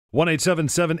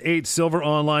1-877-8-SILVER,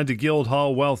 online to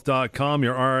guildhallwealth.com.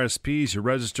 Your RSPs, your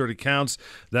registered accounts,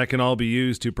 that can all be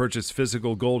used to purchase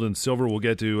physical gold and silver. We'll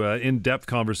get to in-depth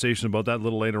conversation about that a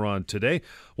little later on today.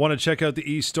 Want to check out the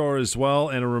e-store as well.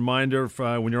 And a reminder,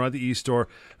 when you're at the e-store,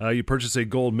 you purchase a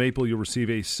gold maple, you'll receive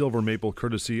a silver maple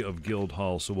courtesy of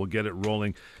Guildhall. So we'll get it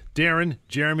rolling. Darren,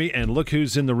 Jeremy, and look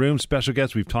who's in the room. Special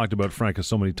guest. We've talked about Franca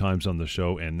so many times on the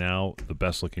show, and now the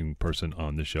best-looking person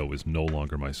on the show is no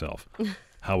longer myself.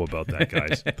 How about that,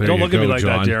 guys? Don't look at me like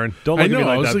John. that, Darren. Don't look at me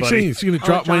like that, buddy. I was saying he's going to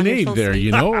drop my name there,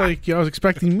 see. I was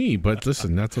expecting me. But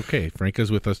listen, that's okay.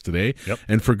 Franca's with us today,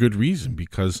 and for good reason,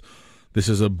 because this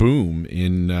is a boom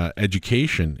in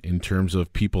education in terms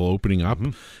of people opening up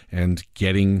and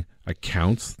getting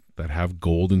accounts that have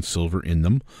gold and silver in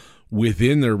them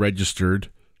within their registered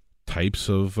types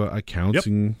of accounts.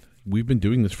 And we've been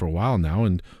doing this for a while now,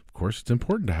 and of course, it's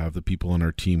important to have the people on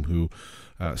our team who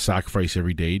sacrifice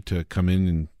every day to come in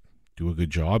and do a good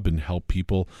job and help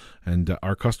people. And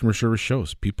our customer service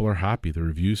shows. People are happy. The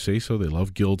reviews say so. They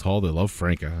love Guildhall. They love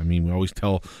Franca. I mean, we always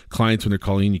tell clients when they're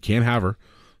calling in, you can't have her.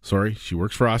 Sorry, she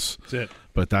works for us. That's it.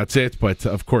 But that's it. But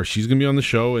of course, she's going to be on the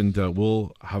show, and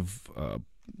we'll have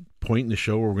point in the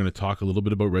show where we're going to talk a little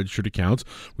bit about registered accounts.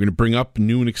 We're going to bring up a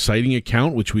new and exciting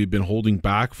account, which we've been holding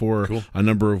back for a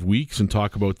number of weeks, and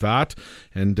talk about that.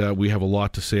 And we have a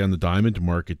lot to say on the diamond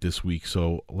market this week.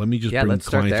 So let me just bring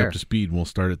clients up to speed, and we'll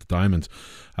start at the diamonds.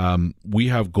 We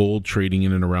have gold trading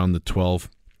in and around the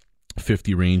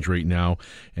 $1,250 range right now,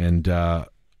 and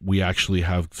we actually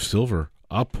have silver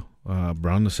up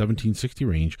around the $1,760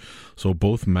 range. So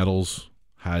both metals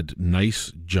had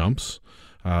nice jumps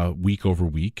week over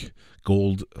week.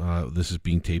 Gold, this is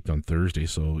being taped on Thursday,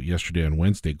 so yesterday on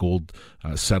Wednesday, gold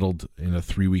settled in a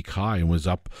 3-week high and was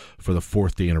up for the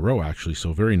 4th day in a row, actually,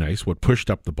 so very nice. What pushed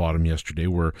up the bottom yesterday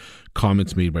were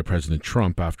comments made by President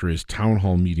Trump after his town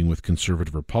hall meeting with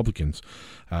conservative Republicans.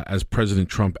 As President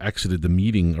Trump exited the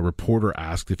meeting, a reporter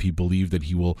asked if he believed that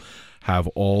he will have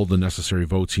all the necessary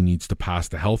votes he needs to pass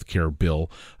the health care bill,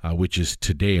 which is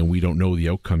today, and we don't know the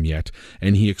outcome yet.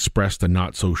 And he expressed a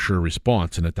not-so-sure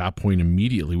response. And at that point,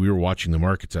 immediately, we were watching the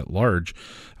markets at large.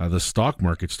 The stock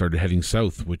market started heading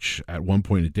south, which at one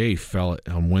point a day fell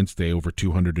on Wednesday over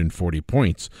 240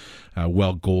 points,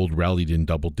 while gold rallied in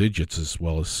double digits as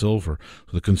well as silver.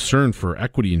 So the concern for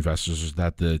equity investors is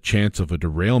that the chance of a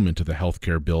derailment of the health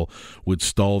care bill would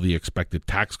stall the expected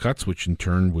tax cuts, which in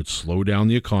turn would slow down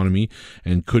the economy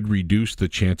and could reduce the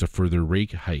chance of further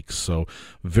rate hikes. So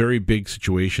very big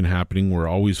situation happening. We're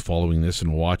always following this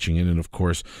and watching it. And of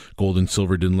course, gold and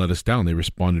silver didn't let us down. They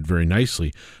responded very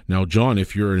nicely. Now, John,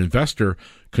 if you're an investor,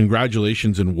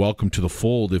 congratulations and welcome to the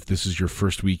fold. If this is your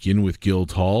first week in with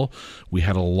Guildhall, we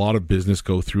had a lot of business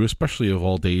go through, especially of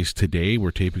all days today.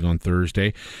 We're taping on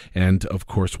Thursday. And of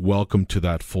course, welcome to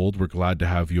that fold. We're glad to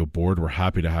have you aboard. We're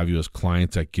happy to have you as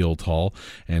clients at Guildhall.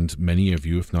 And many of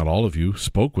you, if not all of you,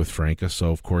 spoke with Franca. So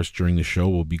of course, during the show,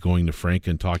 we'll be going to Franca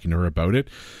and talking to her about it.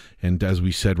 And as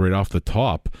we said right off the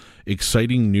top,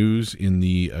 exciting news in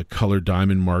the colored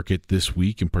diamond market this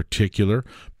week in particular.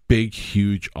 Big,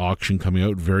 huge auction coming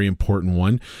out, very important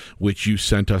one, which you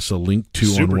sent us a link to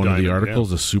on one of the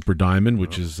articles, a super diamond,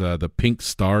 which is the Pink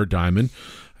Star diamond.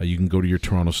 You can go to your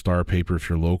Toronto Star paper if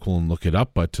you're local and look it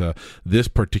up. But this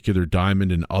particular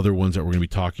diamond and other ones that we're going to be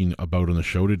talking about on the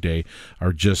show today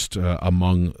are just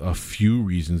among a few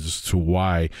reasons as to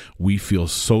why we feel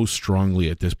so strongly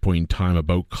at this point in time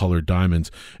about colored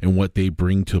diamonds and what they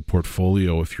bring to a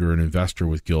portfolio if you're an investor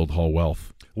with Guildhall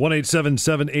Wealth.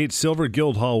 1-877-8-SILVER,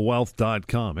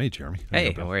 guildhallwealth.com. Hey, Jeremy.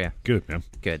 Hey, how are you? Good, man.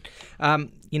 Good.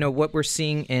 What we're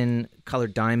seeing in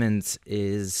colored diamonds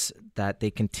is that they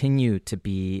continue to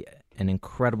be an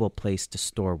incredible place to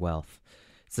store wealth.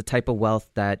 It's the type of wealth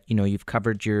that, you've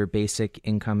covered your basic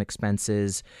income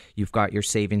expenses, you've got your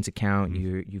savings account,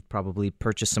 you've probably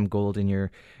purchased some gold in your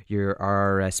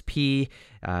RRSP,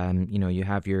 you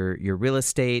have your real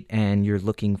estate, and you're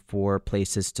looking for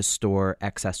places to store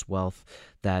excess wealth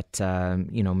that,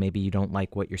 maybe you don't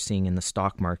like what you're seeing in the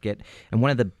stock market. And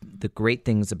one of the great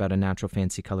things about a natural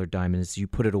fancy colored diamond is you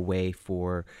put it away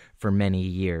for many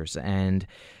years. And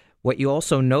what you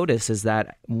also notice is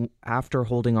that after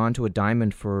holding on to a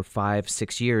diamond for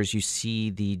 5-6 years, you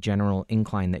see the general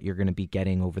incline that you're going to be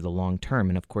getting over the long term.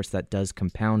 And of course, that does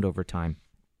compound over time.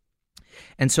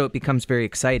 And so it becomes very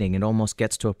exciting. It almost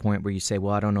gets to a point where you say,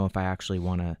 well, I don't know if I actually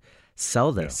want to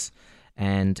sell this. Yeah.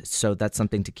 And so that's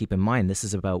something to keep in mind. This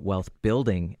is about wealth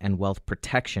building and wealth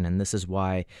protection. And this is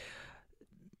why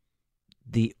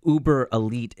the uber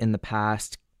elite in the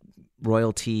past,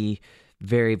 royalty,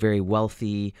 very, very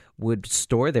wealthy, would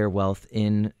store their wealth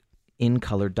in in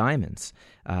colored diamonds.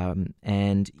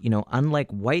 And,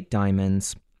 unlike white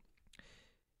diamonds,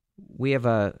 we have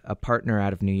a partner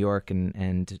out of New York,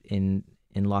 and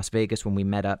in Las Vegas, when we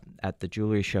met up at the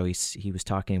jewelry show, he was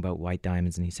talking about white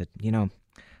diamonds, and he said,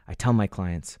 I tell my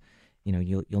clients,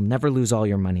 you'll never lose all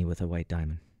your money with a white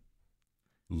diamond.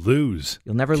 Lose.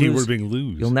 You'll never Keyword lose. being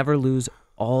lose. You'll never lose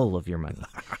all of your money.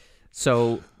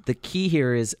 So the key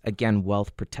here is, again,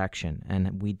 wealth protection.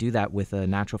 And we do that with a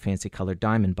natural fancy colored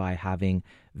diamond by having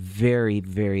very,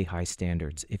 very high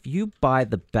standards. If you buy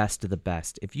the best of the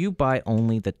best, if you buy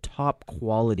only the top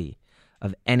quality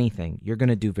of anything, you're going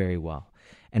to do very well.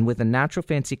 And with a natural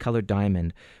fancy colored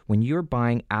diamond, when you're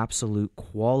buying absolute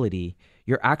quality,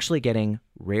 you're actually getting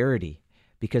rarity.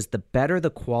 Because the better the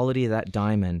quality of that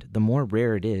diamond, the more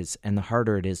rare it is and the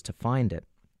harder it is to find it.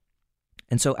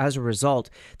 And so as a result,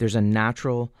 there's a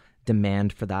natural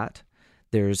demand for that.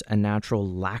 There's a natural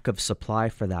lack of supply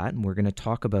for that. And we're going to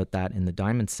talk about that in the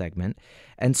diamond segment.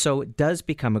 And so it does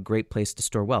become a great place to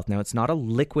store wealth. Now, it's not a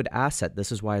liquid asset.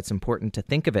 This is why it's important to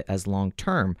think of it as long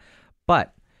term.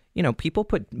 But people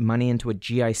put money into a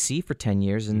GIC for 10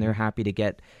 years and they're happy to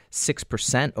get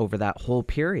 6% over that whole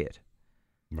period.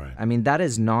 Right. I mean,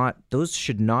 those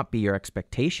should not be your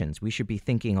expectations. We should be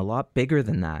thinking a lot bigger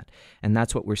than that. And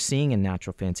that's what we're seeing in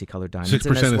natural fancy colored diamonds.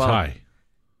 6% is high.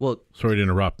 Well, sorry to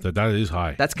interrupt. That is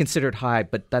high. That's considered high,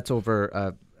 but that's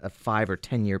over a 5 or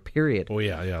 10 year period. Oh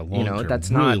yeah, long term. That's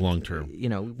really not long term.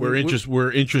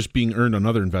 Where interest being earned on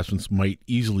other investments might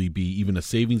easily be even a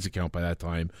savings account by that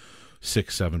time.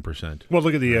 6-7%. Well,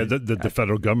 look at the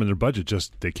federal government, their budget,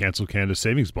 they canceled Canada's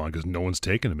savings bond because no one's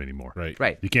taking them anymore.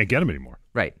 Right. You can't get them anymore.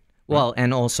 Right. Well,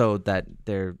 and also that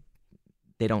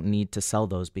they don't need to sell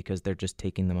those because they're just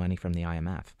taking the money from the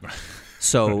IMF.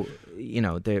 So,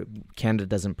 Canada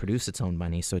doesn't produce its own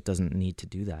money, so it doesn't need to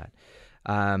do that.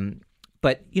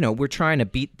 But we're trying to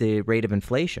beat the rate of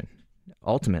inflation.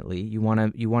 Ultimately, you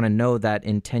want to know that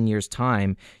in 10 years'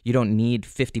 time, you don't need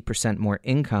 50% more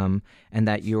income, and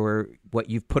that what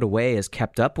you've put away is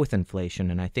kept up with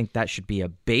inflation. And I think that should be a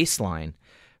baseline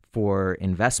for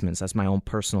investments. That's my own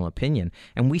personal opinion.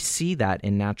 And we see that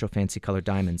in natural fancy colored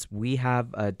diamonds. We have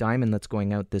a diamond that's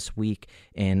going out this week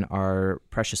in our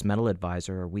Precious Metal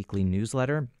Advisor, our weekly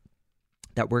newsletter,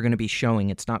 that we're going to be showing.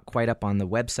 It's not quite up on the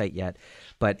website yet,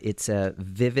 but it's a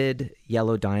vivid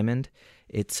yellow diamond.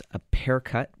 It's a pear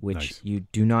cut, which you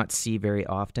do not see very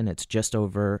often. It's just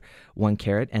over 1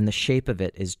 carat, and the shape of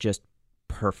it is just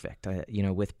perfect.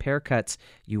 With pear cuts,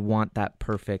 you want that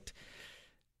perfect,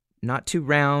 not too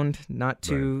round, not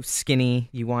too skinny.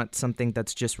 You want something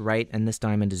that's just right, and this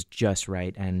diamond is just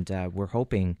right. And we're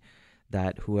hoping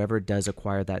that whoever does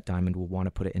acquire that diamond will want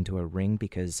to put it into a ring,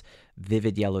 because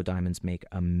vivid yellow diamonds make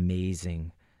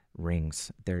amazing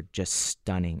rings. They're just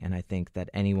stunning. And I think that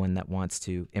anyone that wants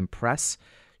to impress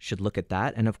should look at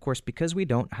that. And of course, because we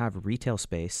don't have retail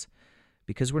space,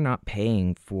 because we're not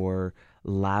paying for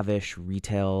lavish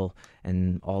retail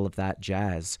and all of that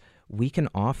jazz, we can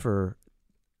offer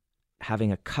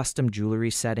having a custom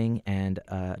jewelry setting and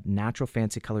a natural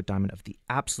fancy colored diamond of the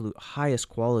absolute highest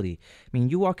quality. I mean,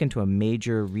 you walk into a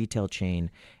major retail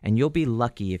chain and you'll be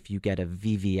lucky if you get a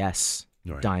VVS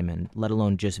diamond, let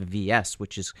alone just VS,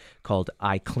 which is called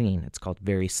eye clean. It's called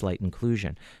very slight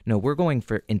inclusion. No, we're going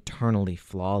for internally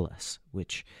flawless,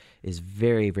 which is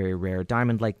very, very rare. A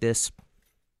diamond like this,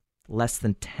 less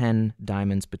than 10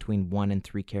 diamonds between 1 and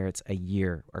 3 carats a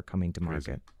year are coming to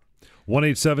market.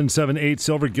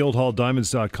 1-877-8-SILVER,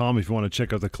 GuildhallDiamonds.com if you want to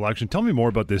check out the collection. Tell me more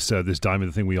about this diamond,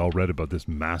 the thing we all read about, this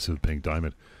massive pink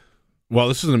diamond. Well,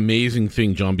 this is an amazing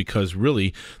thing, John, because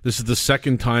really this is the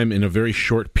second time in a very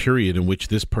short period in which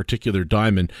this particular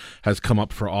diamond has come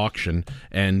up for auction.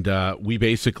 And we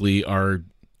basically are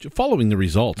following the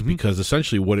results, because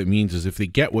essentially what it means is if they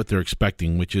get what they're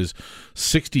expecting, which is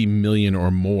 60 million or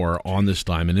more on this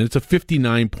diamond, and it's a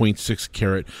 59.6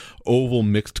 carat oval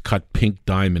mixed cut pink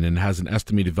diamond, and has an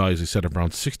estimated value, as I said, of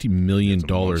around $60 million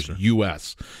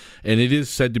US. And it is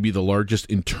said to be the largest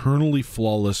internally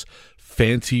flawless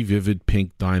fancy vivid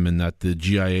pink diamond that the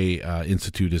GIA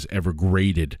Institute has ever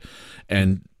graded.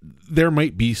 And there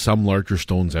might be some larger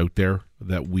stones out there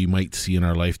that we might see in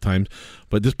our lifetimes,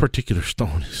 but this particular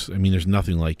stone is, I mean, there's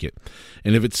nothing like it.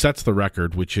 And if it sets the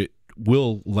record, which it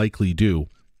will likely do,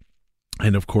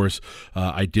 and of course,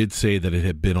 I did say that it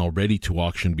had been already to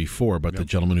auction before, but the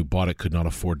gentleman who bought it could not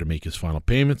afford to make his final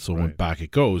payment, so went back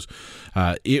it goes.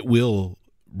 It will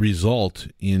result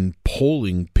in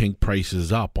pulling pink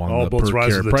prices up on all the boats per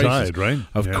rise carat with the prices. tide, right?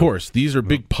 Of course, these are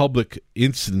big public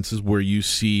instances where you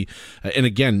see, and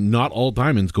again, not all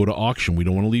diamonds go to auction. We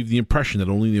don't want to leave the impression that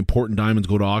only the important diamonds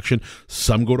go to auction.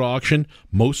 Some go to auction,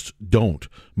 Most don't.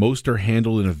 Most are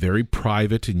handled in a very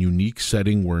private and unique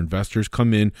setting where investors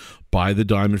come in, buy the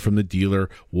diamond from the dealer,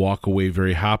 walk away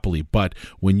very happily. But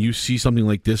when you see something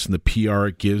like this and the PR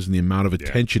it gives and the amount of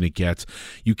attention it gets,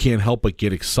 you can't help but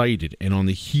get excited. And on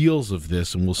the heels of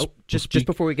this, and just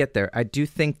before we get there, I do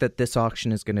think that this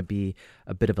auction is going to be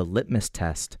a bit of a litmus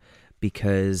test,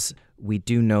 because we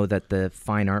do know that the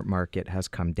fine art market has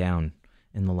come down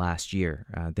in the last year.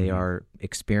 They are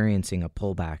experiencing a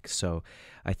pullback. So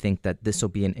I think that this will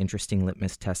be an interesting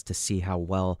litmus test to see how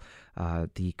well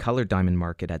the colored diamond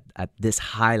market at this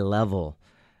high level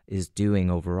is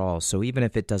doing overall. So even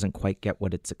if it doesn't quite get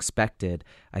what it's expected,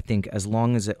 I think as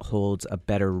long as it holds a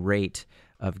better rate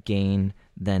of gain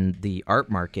than the art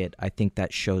market, I think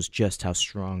that shows just how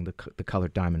strong the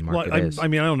colored diamond market is. I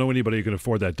mean, I don't know anybody who can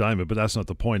afford that diamond, but that's not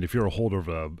the point. If you're a holder of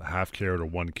a half carat or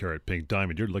 1 carat pink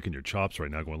diamond, you're licking your chops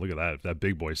right now going, look at that. If that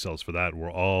big boy sells for that,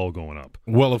 we're all going up.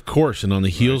 Well, of course. And on the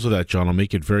heels of that, John, I'll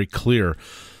make it very clear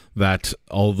that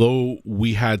although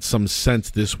we had some sense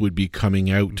this would be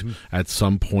coming out at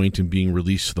some point and being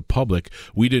released to the public,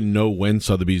 we didn't know when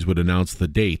Sotheby's would announce the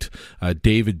date.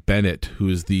 David Bennett, who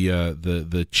is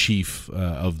the chief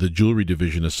of the jewelry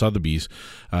division of Sotheby's,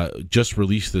 just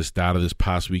released this data this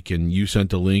past week, and you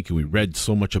sent a link, and we read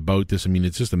so much about this. I mean,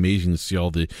 it's just amazing to see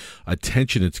all the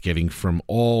attention it's getting from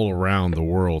all around the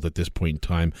world at this point in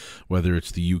time, whether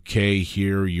it's the UK,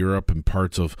 here, Europe, and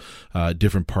parts of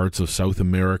different parts of South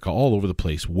America, all over the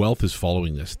place. Wealth is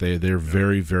following this. They're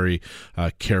very, very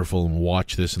careful and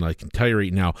watch this. And I can tell you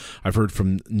right now, I've heard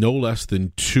from no less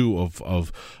than 2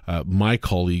 of my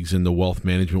colleagues in the wealth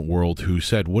management world who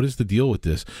said, what is the deal with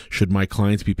this? Should my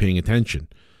clients be paying attention?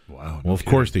 Wow. Well, of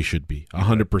course they should be,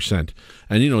 100%.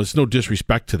 And, it's no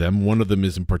disrespect to them. One of them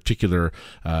is in particular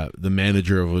the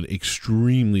manager of an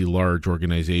extremely large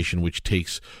organization which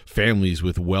takes families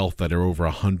with wealth that are over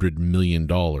 $100 million.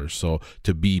 So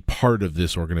to be part of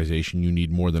this organization, you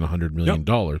need more than $100 million.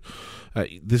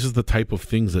 This is the type of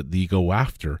things that they go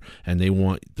after, and they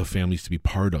want the families to be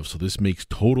part of. So this makes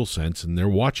total sense, and they're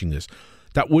watching this.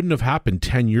 That wouldn't have happened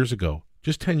 10 years ago.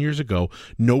 Just 10 years ago,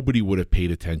 nobody would have paid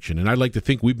attention. And I'd like to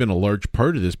think we've been a large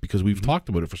part of this because we've talked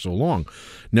about it for so long.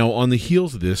 Now, on the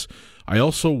heels of this, I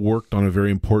also worked on a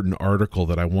very important article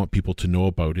that I want people to know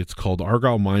about. It's called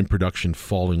Argyle Mine Production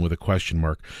Falling with a question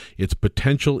mark. Its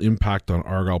potential impact on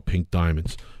Argyle Pink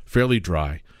Diamonds. Fairly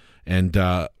dry. And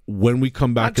when we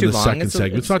come back in the second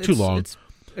segment, it's not too long. It's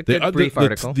a good brief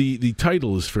article. The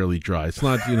title is fairly dry. It's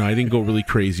not, I didn't go really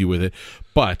crazy with it,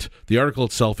 but the article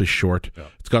itself is short. Yeah.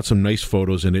 It's got some nice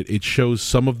photos in it. It shows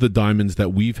some of the diamonds that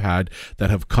we've had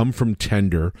that have come from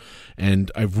tender,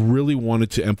 and I've really wanted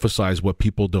to emphasize what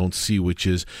people don't see, which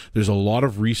is there's a lot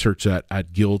of research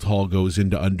at Guildhall goes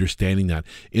into understanding that.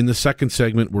 In the second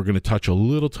segment, we're going to touch a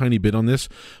little tiny bit on this,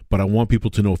 but I want people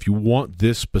to know if you want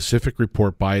this specific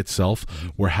report by itself,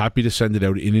 we're happy to send it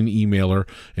out in an emailer,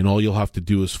 and all you'll have to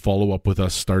do is follow up with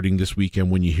us starting this weekend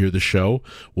when you hear the show.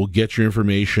 We'll get your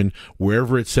information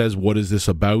wherever it says what is this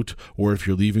about, or if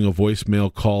you're leaving a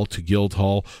voicemail, call to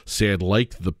Guildhall, say I'd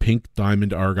like the Pink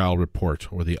Diamond Argyle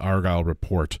report or the Argyle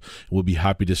report. We'll be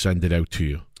happy to send it out to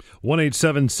you.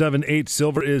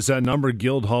 1-877-8-SILVER is that number,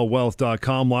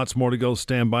 guildhallwealth.com. Lots more to go.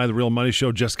 Stand by. The Real Money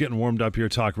Show just getting warmed up here.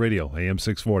 Talk Radio, AM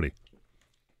 640.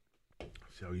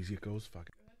 See how easy it goes? Fuck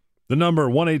it. The number,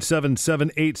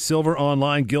 1-877-8-SILVER,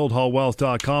 online,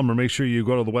 guildhallwealth.com, or make sure you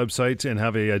go to the website and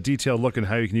have a detailed look at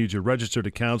how you can use your registered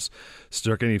accounts,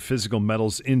 start any physical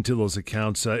metals into those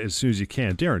accounts as soon as you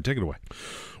can. Darren, take it away.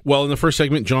 Well, in the first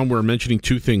segment, John, we're mentioning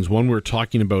 2 things. One, we're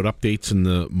talking about updates in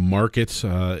the markets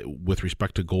with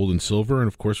respect to gold and silver. And,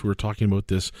 of course, we're talking about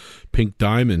this pink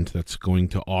diamond that's going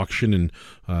to auction and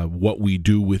what we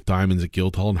do with diamonds at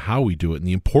Guildhall and how we do it and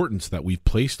the importance that we've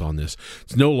placed on this.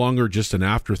 It's no longer just an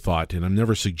afterthought, and I'm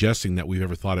never suggesting that we've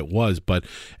ever thought it was. But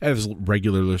as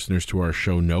regular listeners to our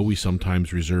show know, we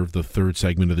sometimes reserve the third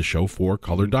segment of the show for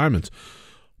colored diamonds.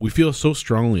 We feel so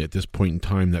strongly at this point in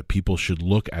time that people should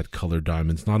look at colored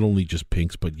diamonds, not only just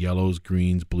pinks, but yellows,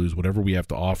 greens, blues, whatever we have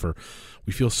to offer.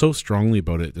 We feel so strongly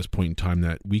about it at this point in time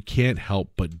that we can't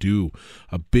help but do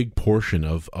a big portion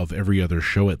of every other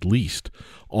show, at least,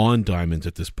 on diamonds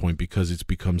at this point, because it's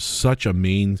become such a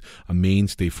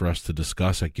mainstay for us to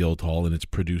discuss at Guildhall, and it's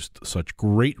produced such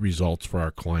great results for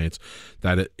our clients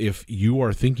that if you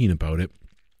are thinking about it,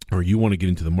 or you want to get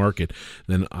into the market,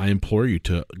 then I implore you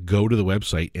to go to the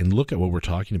website and look at what we're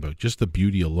talking about. Just the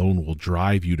beauty alone will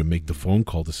drive you to make the phone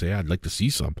call to say, I'd like to see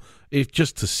some. If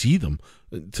just to see them,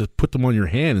 to put them on your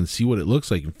hand and see what it looks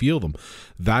like and feel them.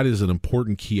 That is an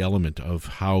important key element of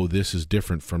how this is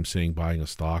different from, saying, buying a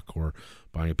stock or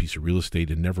buying a piece of real estate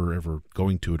and never ever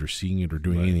going to it or seeing it or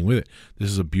doing anything with it. This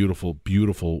is a beautiful,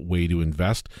 beautiful way to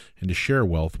invest and to share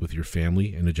wealth with your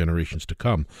family and the generations to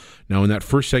come. Now, in that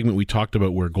first segment, we talked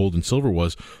about where gold and silver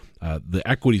was. The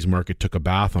equities market took a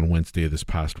bath on Wednesday of this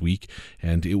past week,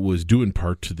 and it was due in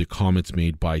part to the comments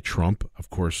made by Trump. Of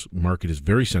course, market is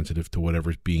very sensitive to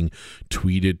whatever's being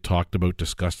tweeted, talked about,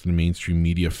 discussed in the mainstream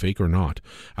media, fake or not.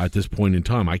 At this point in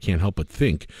time, I can't help but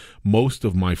think most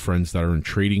of my friends that are in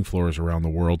trading floors around the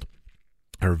world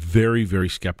are very, very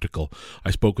skeptical.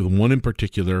 I spoke with one in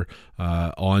particular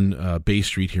on Bay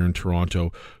Street here in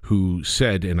Toronto who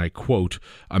said, and I quote,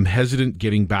 "I'm hesitant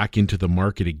getting back into the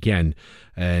market again."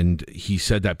 And he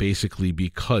said that basically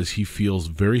because he feels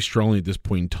very strongly at this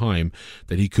point in time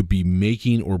that he could be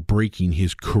making or breaking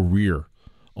his career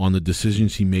on the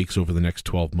decisions he makes over the next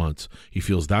 12 months. He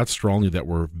feels that strongly that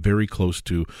we're very close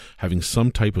to having some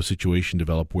type of situation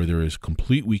develop where there is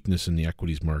complete weakness in the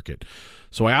equities market.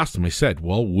 So I asked him, I said,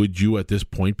 well, would you at this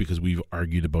point, because we've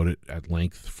argued about it at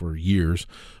length for years,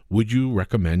 would you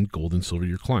recommend gold and silver to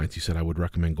your clients? He said, I would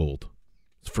recommend gold.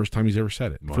 It's the first time he's ever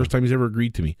said it. Wow. First time he's ever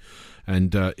agreed to me.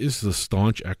 And this is a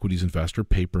staunch equities investor,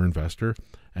 paper investor,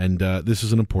 and this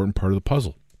is an important part of the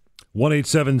puzzle.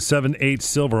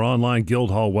 1-877-8-SILVER, online,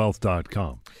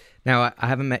 guildhallwealth.com. Now, I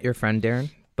haven't met your friend,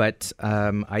 Darren, but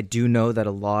I do know that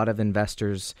a lot of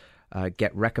investors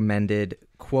get recommended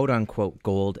quote-unquote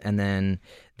gold, and then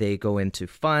they go into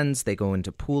funds, they go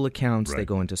into pool accounts, they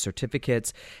go into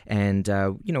certificates, and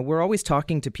we're always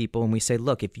talking to people, and we say,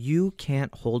 look, if you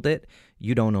can't hold it,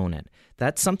 you don't own it.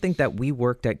 That's something that we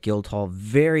worked at Guildhall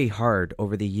very hard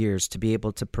over the years to be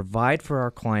able to provide for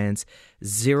our clients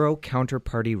zero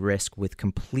counterparty risk with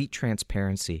complete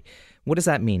transparency. What does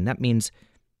that mean? That means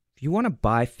if you want to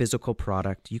buy physical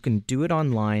product, you can do it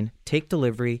online, take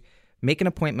delivery, make an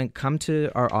appointment, come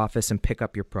to our office and pick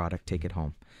up your product, take it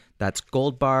home. That's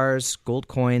gold bars, gold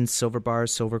coins, silver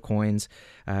bars, silver coins.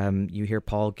 You hear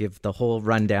Paul give the whole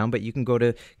rundown, but you can go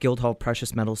to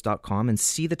guildhallpreciousmetals.com and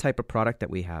see the type of product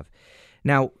that we have.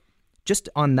 Now, just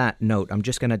on that note, I'm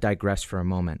just going to digress for a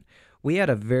moment. We had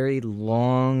a very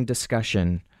long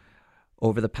discussion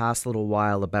over the past little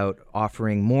while about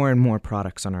offering more and more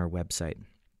products on our website.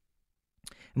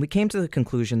 And we came to the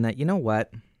conclusion that, you know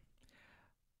what?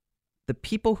 The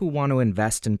people who want to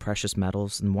invest in precious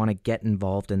metals and want to get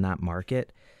involved in that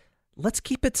market, let's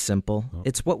keep it simple. Oh.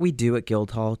 It's what we do at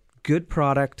Guildhall. Good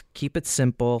product, keep it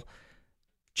simple.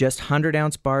 Just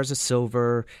 100-ounce bars of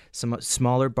silver, some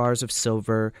smaller bars of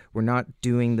silver. We're not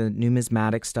doing the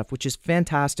numismatic stuff, which is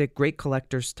fantastic, great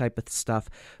collector's type of stuff,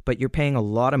 but you're paying a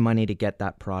lot of money to get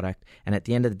that product. And at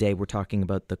the end of the day, we're talking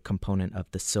about the component of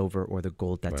the silver or the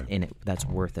gold that's in it, that's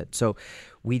worth it. So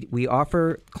we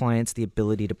offer clients the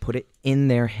ability to put it in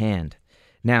their hand.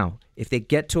 Now, if they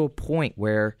get to a point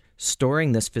where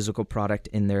storing this physical product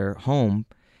in their home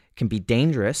can be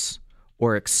dangerous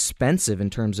or expensive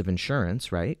in terms of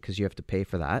insurance, right? Because you have to pay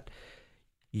for that.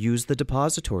 Use the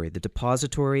depository. The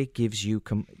depository gives you,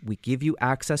 we give you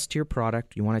access to your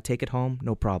product. You want to take it home?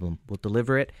 No problem. We'll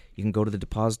deliver it. You can go to the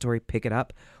depository, pick it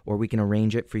up, or we can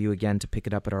arrange it for you again to pick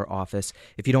it up at our office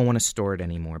if you don't want to store it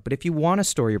anymore. But if you want to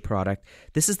store your product,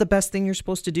 this is the best thing you're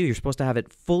supposed to do. You're supposed to have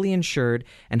it fully insured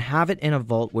and have it in a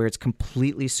vault where it's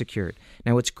completely secured.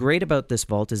 Now, what's great about this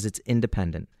vault is it's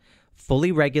independent,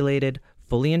 fully regulated,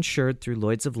 fully insured through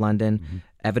Lloyd's of London. Mm-hmm.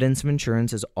 Evidence of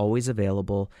insurance is always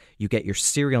available. You get your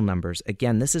serial numbers.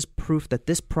 Again, this is proof that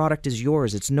this product is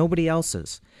yours. It's nobody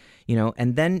else's.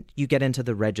 And then you get into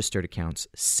the registered accounts.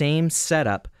 Same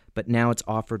setup, but now it's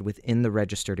offered within the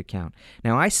registered account.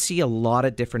 Now, I see a lot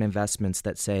of different investments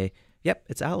that say, yep,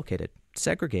 it's allocated,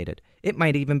 segregated. It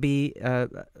might even be a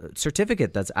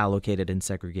certificate that's allocated and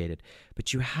segregated.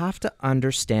 But you have to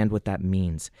understand what that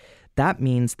means. That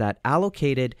means that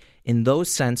allocated in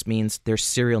those sense means there's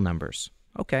serial numbers.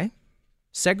 Okay.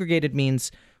 Segregated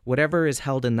means whatever is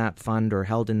held in that fund or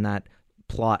held in that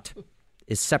plot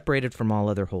is separated from all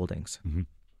other holdings. Mm-hmm.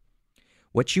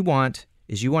 What you want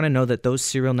is you want to know that those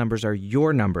serial numbers are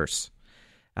your numbers.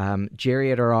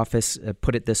 Jerry at our office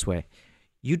put it this way.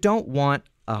 You don't want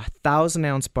a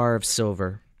 1,000-ounce bar of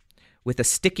silver with a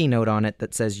sticky note on it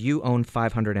that says you own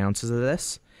 500 ounces of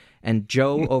this. And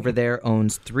Joe over there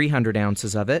owns 300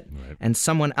 ounces of it, right. And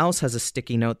someone else has a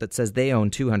sticky note that says they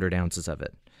own 200 ounces of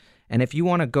it. And if you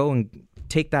want to go and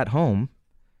take that home,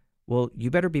 well, you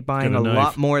better be buying a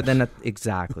lot more than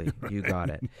exactly. You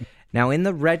got it. Now, in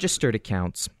the registered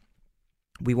accounts,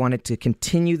 we wanted to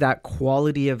continue that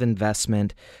quality of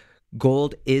investment.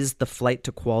 Gold is the flight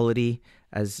to quality.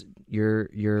 As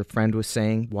your friend was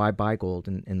saying, why buy gold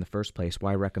in the first place?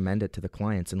 Why recommend it to the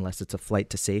clients unless it's a flight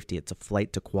to safety? It's a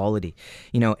flight to quality.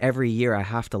 Every year I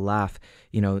have to laugh.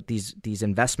 These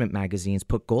investment magazines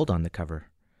put gold on the cover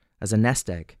as a nest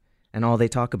egg, and all they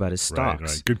talk about is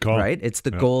stocks. Right. Good call. Right? It's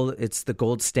the gold. It's the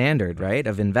gold standard, right,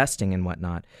 of investing and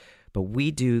whatnot. But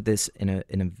we do this in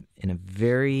a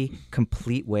very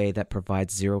complete way that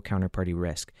provides zero counterparty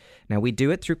risk. Now we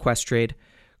do it through Questrade.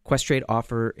 Questrade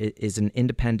is an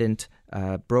independent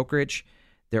brokerage.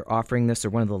 They're offering this.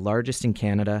 They're one of the largest in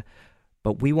Canada.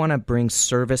 But we want to bring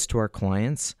service to our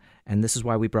clients. And this is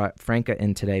why we brought Franca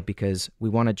in today, because we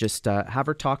want to just have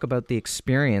her talk about the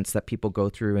experience that people go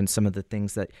through and some of the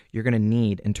things that you're going to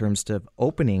need in terms of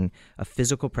opening a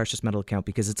physical precious metal account,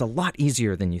 because it's a lot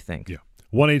easier than you think. Yeah.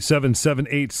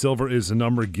 1-877-8-SILVER is the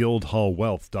number,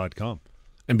 guildhallwealth.com.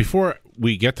 And before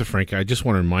we get to Frank, I just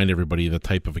want to remind everybody the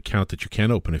type of account that you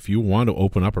can open. If you want to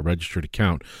open up a registered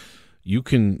account, you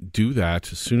can do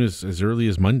that as early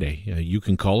as Monday. You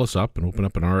can call us up and open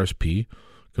up an RSP. You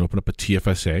can open up a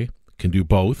TFSA. Can do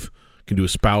both. You can do a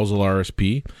spousal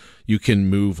RSP. You can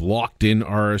move locked-in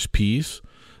RSPs.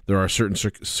 There are certain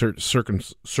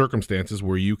circumstances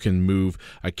where you can move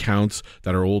accounts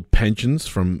that are old pensions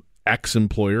from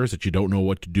ex-employers that you don't know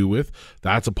what to do with.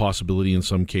 That's a possibility in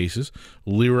some cases.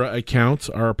 Lira accounts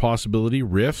are a possibility,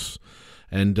 RIFs,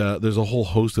 and there's a whole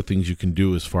host of things you can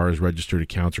do as far as registered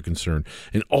accounts are concerned.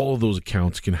 And all of those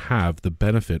accounts can have the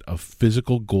benefit of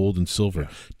physical gold and silver,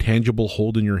 tangible,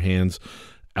 hold in your hands,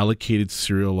 allocated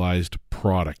serialized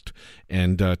product.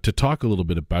 And to talk a little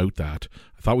bit about that,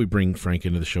 I thought we'd bring Frank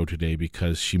into the show today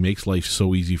because she makes life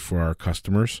so easy for our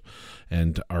customers,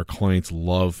 and our clients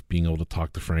love being able to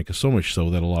talk to Franca, so much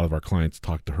so that a lot of our clients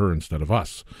talk to her instead of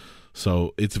us.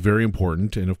 So it's very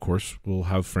important, and of course, we'll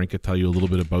have Franca tell you a little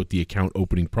bit about the account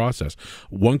opening process.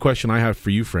 One question I have for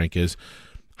you, Frank, is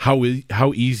how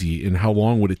easy and how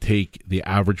long would it take the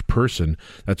average person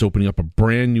that's opening up a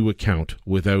brand new account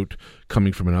without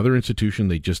coming from another institution?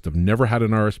 They just have never had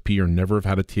an RSP or never have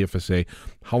had a TFSA.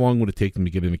 How long would it take them to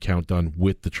get an account done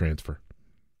with the transfer?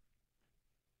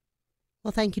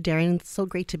 Well, thank you, Darren. It's so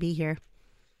great to be here.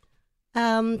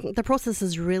 The process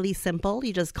is really simple.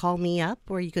 You just call me up,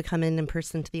 or you could come in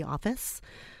person to the office.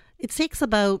 It takes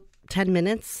about 10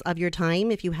 minutes of your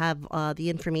time if you have the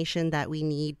information that we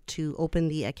need to open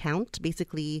the account,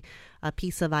 basically a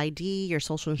piece of ID, your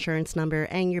social insurance number,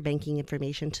 and your banking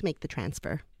information to make the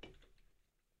transfer.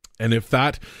 And if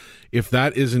that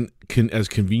isn't as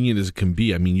convenient as it can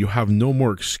be, I mean, you have no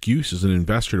more excuse as an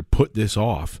investor to put this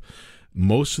off.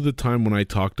 Most of the time when I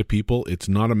talk to people, it's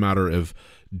not a matter of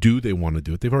do they want to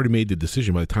do it. They've already made the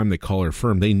decision. By the time they call our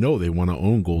firm, they know they want to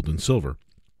own gold and silver.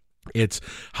 It's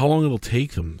how long it'll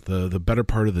take them, the better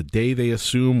part of the day, they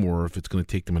assume, or if it's going to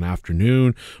take them an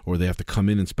afternoon, or they have to come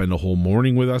in and spend a whole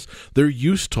morning with us. They're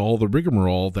used to all the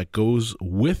rigmarole that goes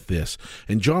with this.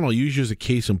 And John, I'll use you as a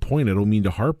case in point. I don't mean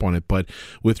to harp on it, but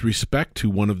with respect to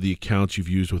one of the accounts you've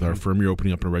used with our firm, you're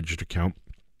opening up a registered account.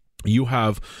 You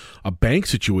have a bank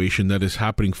situation that is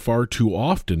happening far too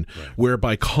often,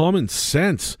 whereby common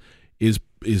sense is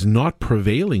not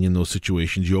prevailing in those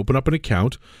situations. You open up an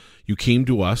account, you came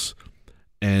to us,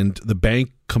 and the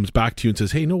bank comes back to you and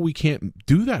says, hey, no, we can't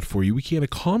do that for you. We can't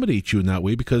accommodate you in that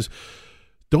way because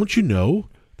don't you know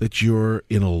that you're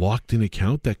in a locked-in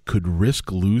account that could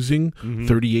risk losing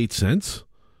 38 cents?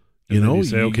 You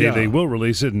say, okay, they will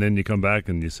release it, and then you come back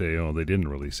and you say, oh, they didn't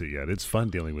release it yet. It's fun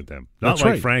dealing with them. Not That's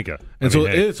like right. Franca.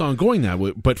 It's ongoing that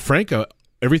way. But Franca,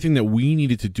 everything that we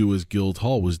needed to do as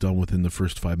Guildhall was done within the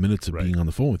first 5 minutes of being on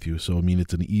the phone with you. So, I mean,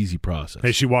 it's an easy process.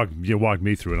 Hey, you walked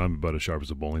me through it. I'm about as sharp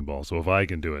as a bowling ball. So if I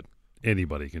can do it,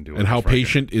 anybody can do it. And how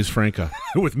patient is Franca?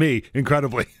 With me,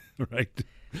 incredibly. Right.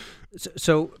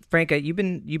 So, Franca, you've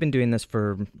been doing this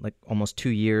for like almost 2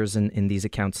 years in these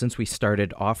accounts since we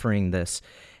started offering this,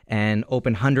 and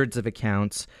opened hundreds of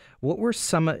accounts. What were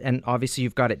some, and obviously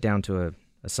you've got it down to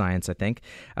a science, I think.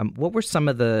 What were some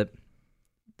of the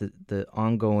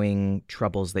ongoing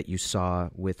troubles that you saw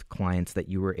with clients that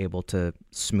you were able to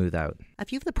smooth out? A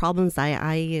few of the problems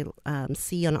I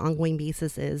see on an ongoing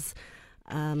basis is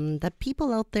that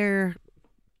people out there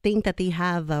think that they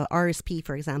have a RSP,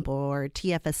 for example, or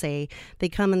TFSA. They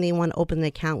come and they want to open an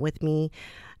account with me,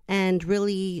 and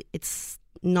really it's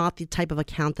not the type of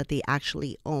account that they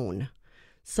actually own.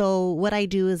 So what I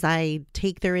do is I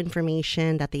take their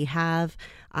information that they have,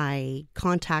 I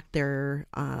contact their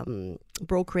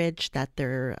brokerage that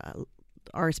their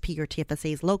RSP or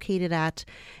TFSA is located at,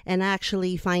 and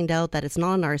actually find out that it's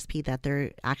not an RSP that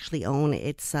they're actually own,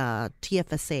 it's a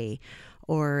TFSA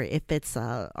or if it's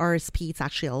a RSP, it's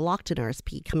actually a locked-in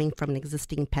RSP coming from an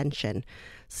existing pension.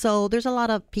 So there's a lot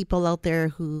of people out there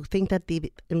who think that they've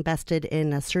invested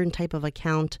in a certain type of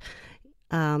account,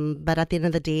 but at the end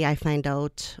of the day, I find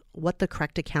out what the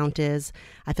correct account is.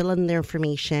 I fill in their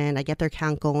information, I get their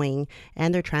account going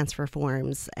and their transfer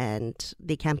forms, and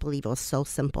they can't believe it was so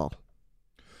simple.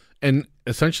 And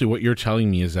essentially what you're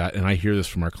telling me is that, and I hear this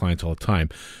from our clients all the time,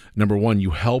 number one, you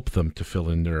help them to fill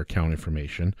in their account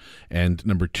information. And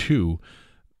number two,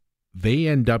 they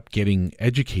end up getting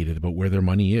educated about where their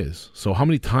money is. So how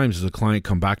many times has a client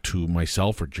come back to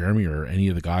myself or Jeremy or any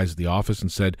of the guys at the office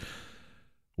and said,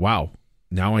 wow,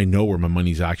 now I know where my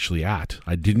money's actually at.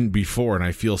 I didn't before, and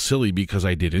I feel silly because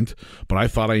I didn't, but I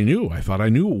thought I knew. I thought I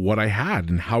knew what I had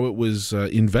and how it was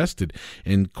invested.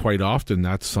 And quite often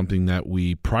that's something that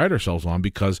we pride ourselves on,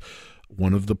 because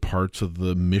one of the parts of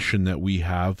the mission that we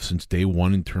have since day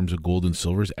one in terms of gold and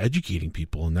silver is educating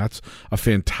people. And that's a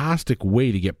fantastic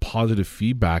way to get positive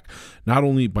feedback, not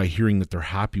only by hearing that they're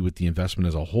happy with the investment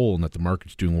as a whole and that the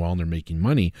market's doing well and they're making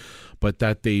money, but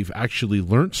that they've actually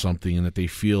learned something and that they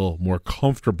feel more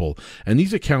comfortable. And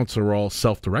these accounts are all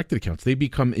self-directed accounts. They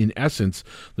become, in essence,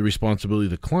 the responsibility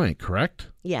of the client, correct?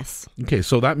 Yes. Okay,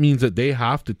 so that means that they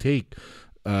have to take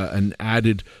an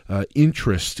added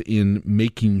interest in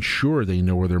making sure they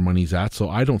know where their money's at. So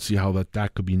I don't see how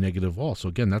that could be negative at all. So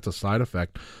again, that's a side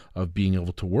effect of being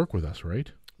able to work with us,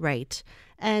 right? Right.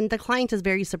 And the client is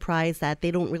very surprised that they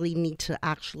don't really need to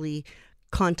actually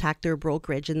contact their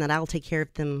brokerage, and that I'll take care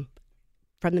of them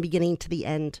from the beginning to the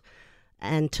end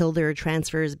until their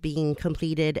transfer is being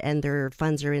completed and their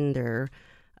funds are in their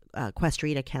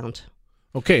Questrade account.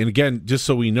 Okay, and again, just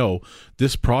so we know,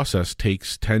 this process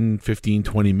takes 10, 15,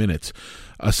 20 minutes.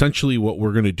 Essentially, what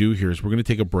we're going to do here is we're going to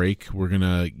take a break. We're going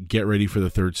to get ready for the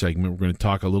third segment. We're going to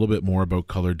talk a little bit more about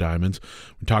colored diamonds.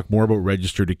 We'll talk more about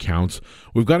registered accounts.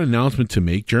 We've got an announcement to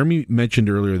make. Jeremy mentioned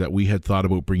earlier that we had thought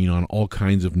about bringing on all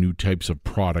kinds of new types of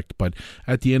product, but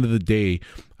at the end of the day,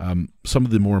 some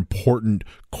of the more important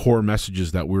core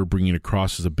messages that we're bringing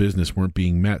across as a business weren't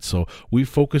being met. So we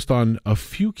focused on a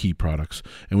few key products,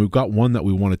 and we've got one that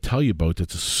we want to tell you about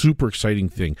that's a super exciting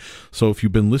thing. So if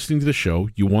you've been listening to the show,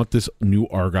 you want this new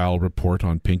Argyle report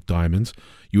on pink diamonds,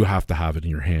 you have to have it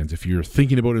in your hands. If you're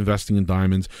thinking about investing in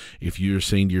diamonds, if you're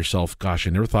saying to yourself, gosh,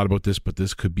 I never thought about this, but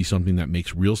this could be something that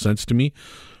makes real sense to me,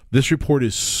 this report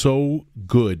is so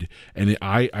good, and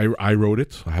I wrote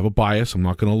it. I have a bias, I'm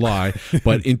not going to lie,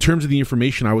 but in terms of the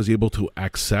information I was able to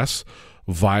access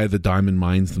via the diamond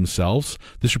mines themselves,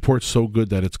 this report's so good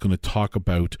that it's going to talk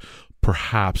about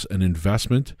perhaps an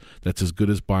investment that's as good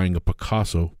as buying a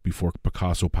Picasso before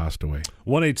Picasso passed away.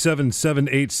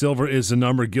 1-877-8-SILVER is the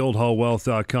number,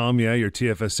 guildhallwealth.com. Yeah, your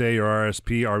TFSA, your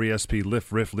RSP, RESP,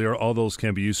 LIF, RIF, LIR, all those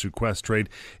can be used through Questrade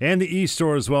and the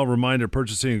e-store as well. Reminder,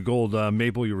 purchasing a gold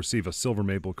maple, you'll receive a silver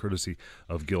maple courtesy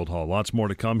of Guildhall. Lots more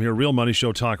to come here. Real Money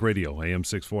Show Talk Radio, AM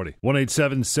 640.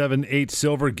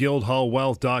 1-877-8-SILVER,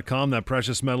 guildhallwealth.com. That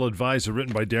precious metal advisor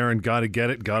written by Darren. Got to get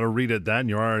it, got to read it. That and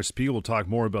your RSP. We'll talk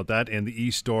more about that and the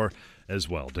e-store as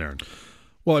well. Darren.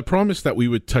 Well, I promised that we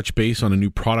would touch base on a new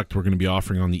product we're going to be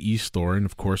offering on the e-store, and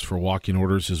of course for walk-in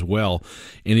orders as well.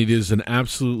 And it is an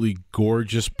absolutely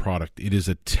gorgeous product. It is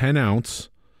a 10-ounce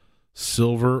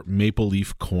silver maple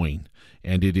leaf coin.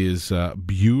 And it is a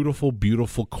beautiful,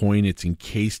 beautiful coin. It's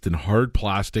encased in hard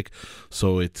plastic,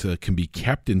 so it can be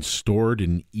kept and stored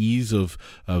in ease of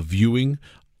viewing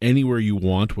anywhere you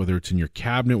want, whether it's in your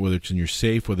cabinet, whether it's in your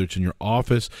safe, whether it's in your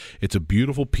office. It's a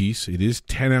beautiful piece. It is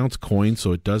 10-ounce coin,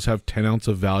 so it does have 10 ounce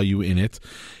of value in it.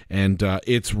 And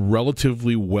it's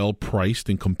relatively well priced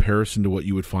in comparison to what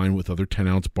you would find with other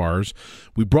 10-ounce bars.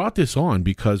 We brought this on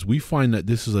because we find that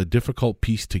this is a difficult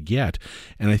piece to get.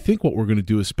 And I think what we're going to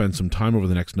do is spend some time over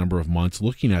the next number of months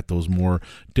looking at those more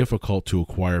difficult to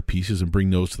acquire pieces and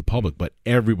bring those to the public. But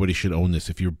everybody should own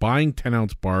this. If you're buying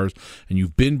 10-ounce bars and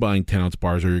you've been buying 10-ounce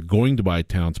bars, or you're going to buy a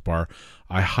 10-ounce bar,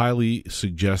 I highly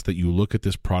suggest that you look at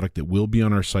this product. It will be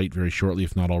on our site very shortly,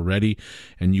 if not already,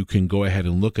 and you can go ahead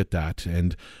and look at that.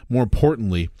 And more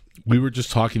importantly, we were just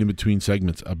talking in between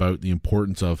segments about the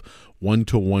importance of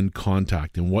one-to-one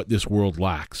contact and what this world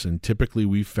lacks. And typically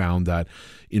we've found that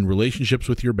in relationships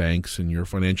with your banks and your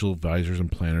financial advisors and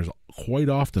planners, quite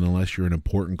often, unless you're an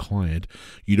important client,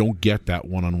 you don't get that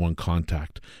one-on-one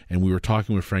contact. And we were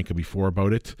talking with Franca before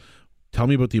about it. Tell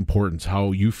me about the importance,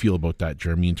 how you feel about that,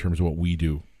 Jeremy, in terms of what we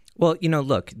do. Well,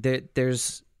 look,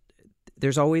 there's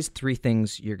always three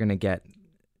things you're going to get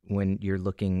when you're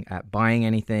looking at buying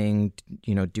anything,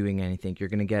 doing anything. You're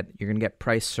going to get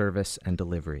price, service, and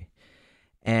delivery.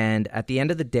 And at the end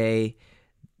of the day,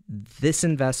 this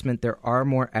investment, there are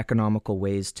more economical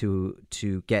ways to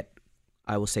get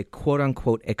I will say, quote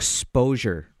unquote,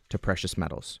 exposure to precious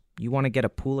metals. You want to get a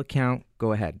pool account,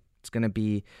 go ahead. It's going to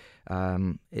be,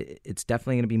 it's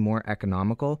definitely going to be more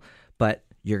economical, but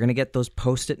you're going to get those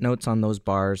Post-it notes on those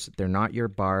bars. They're not your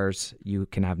bars. You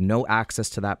can have no access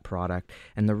to that product.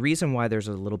 And the reason why there's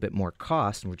a little bit more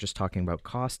cost, and we're just talking about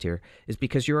cost here, is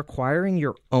because you're acquiring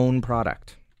your own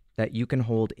product that you can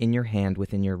hold in your hand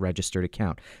within your registered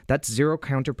account. That's zero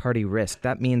counterparty risk.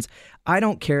 That means I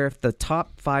don't care if the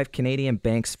top 5 Canadian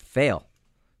banks fail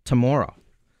tomorrow.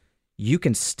 You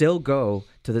can still go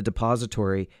to the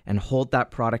depository and hold that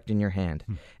product in your hand.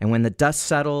 And when the dust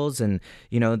settles and,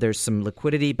 there's some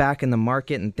liquidity back in the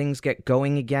market and things get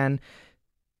going again,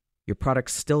 your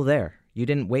product's still there. You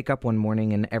didn't wake up one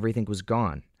morning and everything was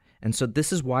gone. And so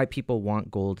this is why people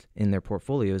want gold in their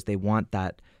portfolios. They want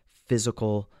that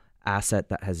physical asset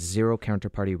that has zero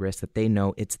counterparty risk, that they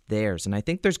know it's theirs. And I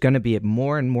think there's going to be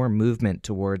more and more movement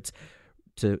towards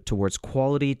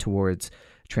quality, towards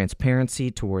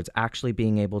transparency, towards actually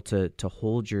being able to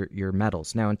hold your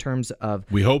metals. Now, in terms of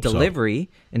delivery,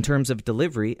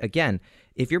 again,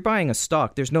 if you're buying a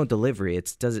stock, there's no delivery.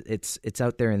 It's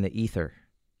out there in the ether.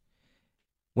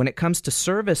 When it comes to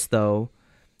service, though,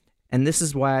 and this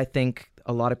is why I think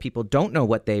a lot of people don't know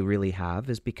what they really have,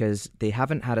 is because they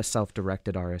haven't had a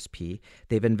self-directed RSP.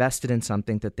 They've invested in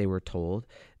something that they were told.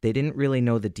 They didn't really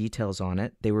know the details on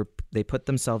it. They put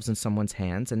themselves in someone's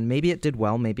hands, and maybe it did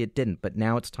well, maybe it didn't, but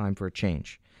now it's time for a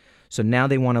change. So now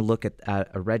they want to look at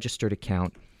a registered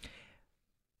account.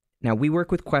 Now, we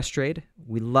work with Questrade.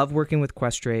 We love working with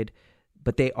Questrade,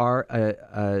 but they are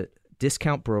a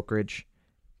discount brokerage,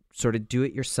 sort of do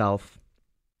it yourself,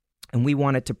 and we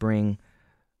wanted to bring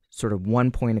sort of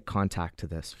one point of contact to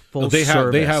this. They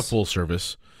have full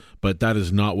service, but that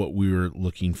is not what we were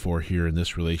looking for here in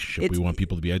this relationship. We want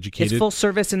people to be educated. It's full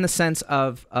service in the sense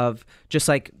of just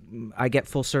like I get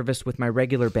full service with my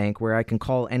regular bank where I can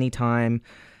call anytime.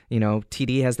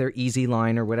 TD has their easy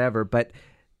line or whatever, but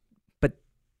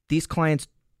these clients,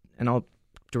 and I'll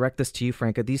direct this to you,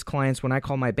 Franca, these clients, when I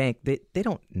call my bank, they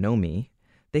don't know me.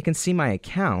 They can see my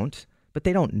account, but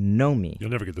they don't know me.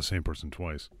 You'll never get the same person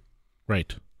twice.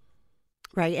 Right.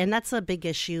 Right, and that's a big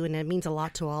issue, and it means a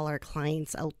lot to all our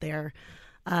clients out there.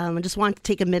 I just want to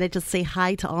take a minute to say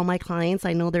hi to all my clients.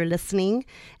 I know they're listening,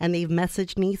 and they've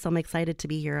messaged me, so I'm excited to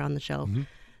be here on the show. Mm-hmm.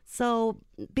 So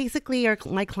basically,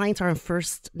 my clients are on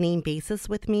first name basis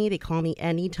with me. They call me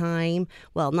anytime.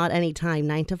 Well, not anytime,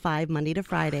 9 to 5, Monday to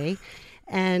Friday.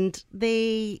 And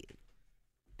they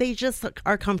just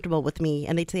are comfortable with me.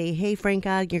 And they say, hey,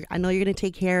 Franca, I know you're going to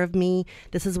take care of me.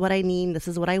 This is what I need. This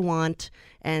is what I want.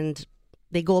 And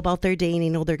they go about their day and they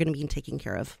know they're going to be taken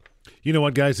care of. You know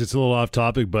what, guys? It's a little off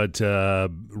topic, but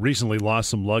recently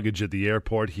lost some luggage at the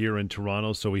airport here in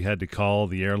Toronto, so we had to call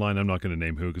the airline. I'm not going to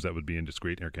name who because that would be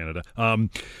indiscreet, Air Canada.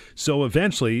 So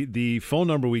eventually, the phone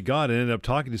number we got, and ended up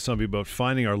talking to somebody about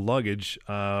finding our luggage.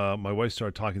 My wife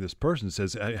started talking to this person,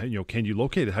 says, can you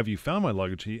locate it? Have you found my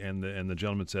luggage? And the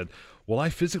gentleman said, well, I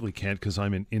physically can't because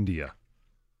I'm in India.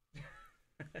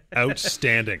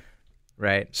 Outstanding.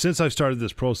 Right. Since I've started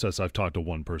this process, I've talked to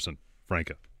one person,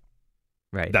 Franca.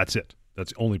 Right. That's it.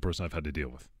 That's the only person I've had to deal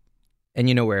with. And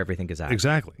you know where everything is at.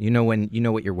 Exactly. You know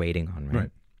what you're waiting on, right?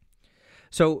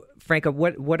 So, Franca,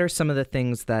 what are some of the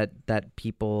things that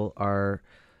people are,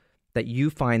 that you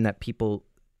find that people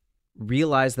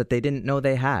realize that they didn't know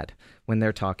they had when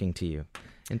they're talking to you?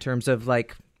 In terms of,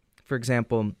 like, for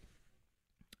example,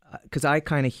 because I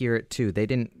kind of hear it too. They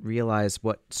didn't realize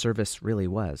what service really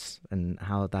was and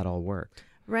how that all worked.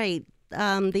 Right.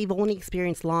 They've only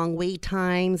experienced long wait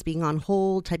times, being on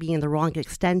hold, typing in the wrong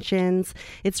extensions.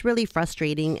 It's really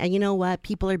frustrating. And you know what?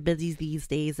 People are busy these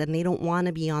days and they don't want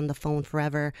to be on the phone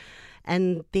forever.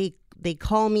 And they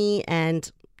call me,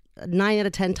 and 9 out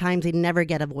of 10 times they never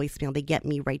get a voicemail. They get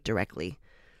me right directly.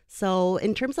 So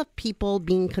in terms of people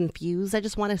being confused, I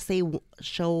just want to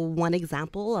show one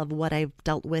example of what I've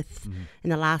dealt with in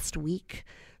the last week.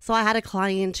 So I had a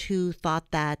client who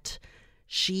thought that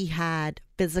she had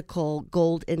physical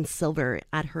gold and silver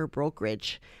at her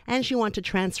brokerage, and she wanted to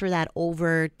transfer that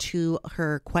over to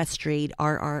her Questrade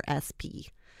RRSP.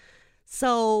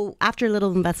 So after a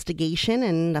little investigation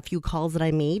and a few calls that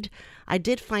I made, I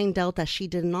did find out that she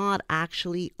did not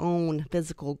actually own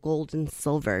physical gold and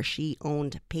silver. She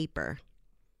owned paper.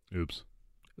 Oops.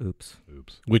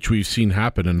 Which we've seen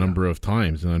happen a number of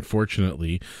times, and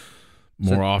unfortunately,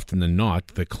 more often than not,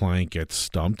 the client gets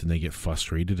stumped and they get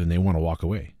frustrated and they want to walk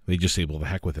away. They just say, well, the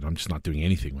heck with it. I'm just not doing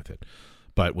anything with it.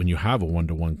 But when you have a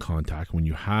one-to-one contact, when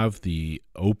you have the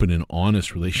open and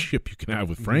honest relationship you can have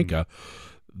with Franca,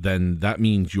 then that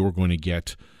means you're going to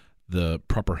get the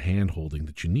proper hand-holding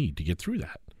that you need to get through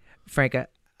that. Frank,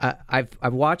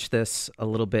 I've watched this a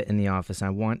little bit in the office. I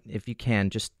want, if you can,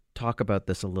 just talk about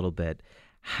this a little bit.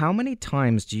 How many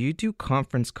times do you do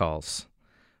conference calls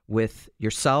with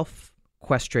yourself,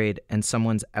 Questrade, and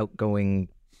someone's outgoing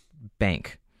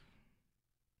bank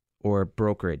or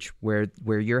brokerage where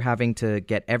you're having to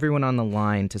get everyone on the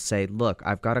line to say, look,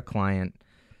 I've got a client,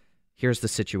 here's the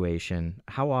situation?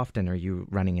 How often are you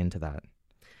running into that?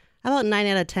 About 9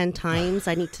 out of 10 times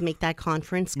I need to make that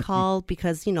conference call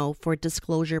because, for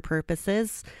disclosure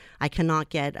purposes, I cannot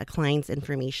get a client's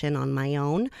information on my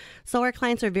own. So our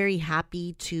clients are very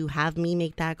happy to have me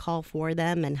make that call for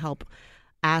them and help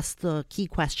ask the key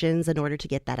questions in order to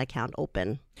get that account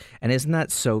open. And isn't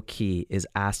that so key, is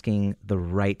asking the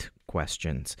right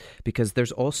questions? Because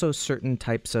there's also certain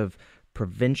types of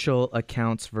provincial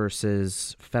accounts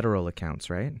versus federal accounts,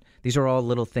 right? These are all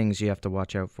little things you have to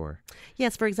watch out for.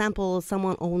 Yes, for example,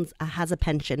 someone has a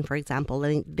pension, for example,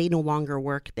 and they no longer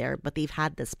work there, but they've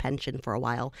had this pension for a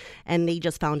while, and they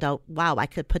just found out, wow, I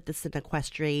could put this in a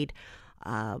Questrade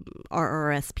or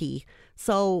RSP.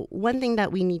 So one thing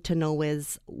that we need to know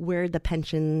is where the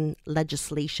pension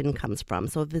legislation comes from.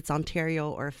 So if it's Ontario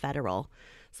or federal.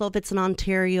 So if it's an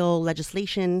Ontario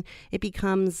legislation, it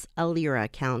becomes a LIRA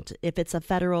account. If it's a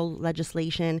federal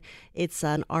legislation, it's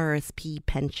an RSP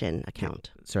pension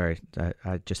account. Sorry,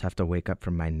 I just have to wake up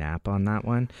from my nap on that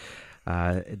one.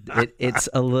 It's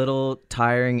a little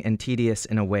tiring and tedious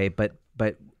in a way, but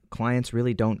clients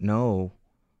really don't know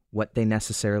what they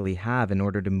necessarily have in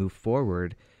order to move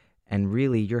forward. And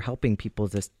really, you're helping people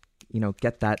just,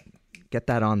 get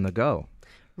that on the go.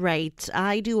 Right.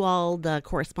 I do all the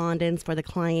correspondence for the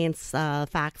clients,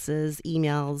 faxes,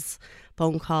 emails,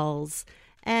 phone calls,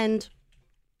 and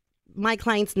my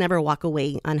clients never walk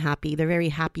away unhappy. They're very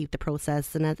happy with the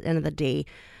process, and at the end of the day,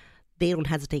 they don't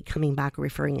hesitate coming back or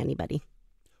referring anybody.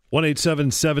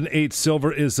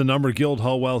 1-877-8-SILVER is the number,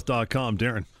 guildhallwealth.com.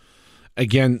 Darren.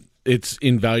 Again, it's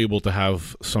invaluable to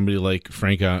have somebody like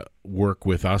Franca work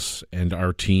with us and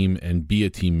our team and be a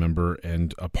team member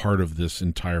and a part of this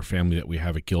entire family that we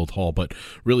have at Guildhall. But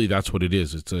really, that's what it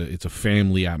is. It's a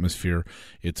family atmosphere.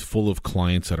 It's full of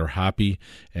clients that are happy.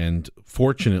 And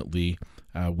fortunately,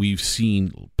 we've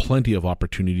seen plenty of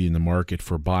opportunity in the market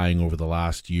for buying over the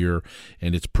last year,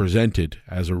 and it's presented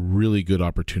as a really good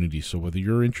opportunity. So whether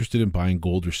you're interested in buying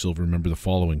gold or silver, remember the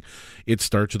following. It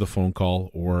starts with a phone call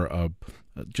or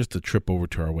just a trip over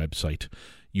to our website.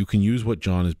 You can use what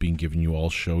John has been giving you all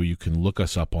show. You can look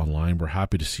us up online. We're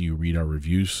happy to see you read our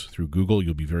reviews through Google.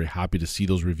 You'll be very happy to see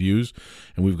those reviews.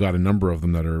 And we've got a number of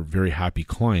them that are very happy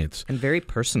clients. And very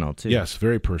personal, too. Yes,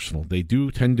 very personal. They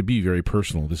do tend to be very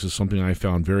personal. This is something I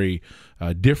found very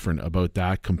different about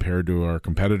that compared to our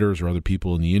competitors or other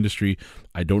people in the industry.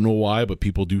 I don't know why, but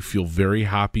people do feel very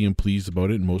happy and pleased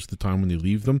about it. And most of the time when they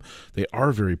leave them, they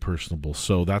are very personable.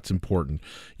 So that's important.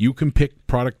 You can pick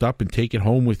product up and take it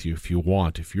home with you if you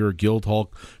want. If you're a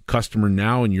Guildhall customer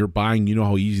now and you're buying, you know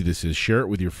how easy this is. Share it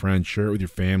with your friends. Share it with your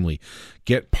family.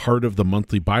 Get part of the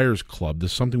monthly buyers club.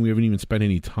 This is something we haven't even spent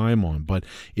any time on, but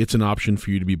it's an option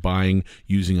for you to be buying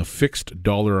using a fixed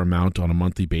dollar amount on a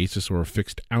monthly basis or a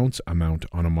fixed ounce amount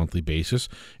on a monthly basis,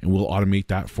 and we'll automate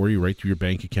that for you right through your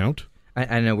bank account.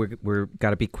 I know we're got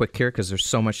to be quick here because there's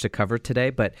so much to cover today,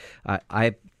 but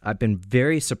I've been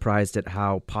very surprised at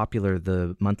how popular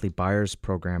the monthly buyers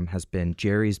program has been.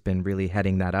 Jerry's been really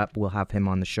heading that up. We'll have him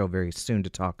on the show very soon to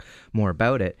talk more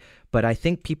about it. But I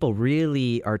think people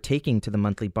really are taking to the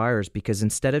monthly buyers because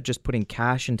instead of just putting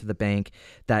cash into the bank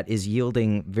that is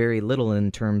yielding very little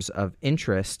in terms of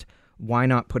interest, why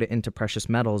not put it into precious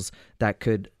metals that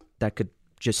could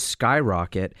just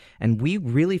skyrocket? And we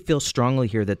really feel strongly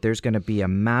here that there's going to be a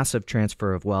massive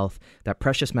transfer of wealth, that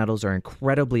precious metals are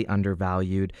incredibly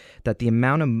undervalued, that the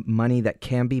amount of money that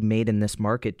can be made in this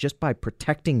market just by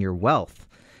protecting your wealth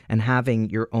and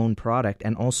having your own product,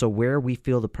 and also where we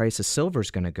feel the price of silver is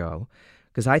going to go,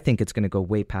 because I think it's going to go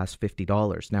way past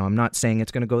 $50. Now, I'm not saying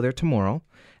it's going to go there tomorrow,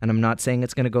 and I'm not saying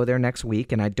it's going to go there next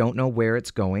week, and I don't know where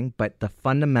it's going, but the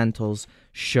fundamentals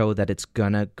show that it's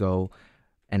going to go.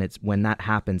 And it's when that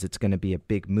happens, it's going to be a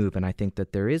big move. And I think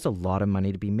that there is a lot of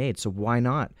money to be made. So why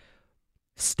not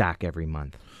stack every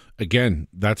month? Again,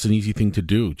 that's an easy thing to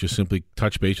do. Just simply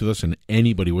touch base with us, and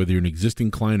anybody, whether you're an existing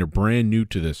client or brand new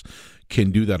to this, can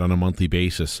do that on a monthly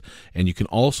basis. And you can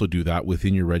also do that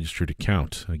within your registered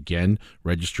account. Again,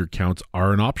 registered accounts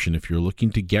are an option. If you're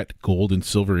looking to get gold and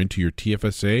silver into your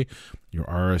TFSA, your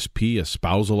RSP, a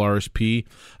spousal RSP,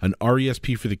 an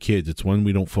RESP for the kids. It's one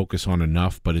we don't focus on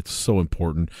enough, but it's so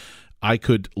important. I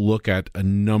could look at a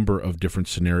number of different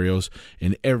scenarios,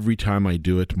 and every time I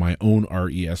do it, my own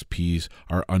RESPs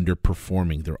are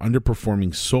underperforming. They're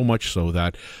underperforming so much so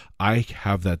that I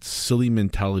have that silly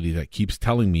mentality that keeps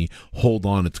telling me, hold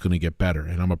on, it's going to get better.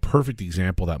 And I'm a perfect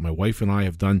example of that. My wife and I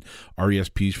have done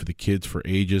RESPs for the kids for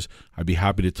ages. I'd be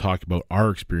happy to talk about our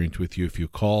experience with you if you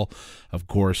call. Of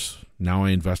course, now I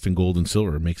invest in gold and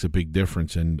silver. It makes a big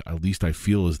difference, and at least I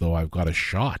feel as though I've got a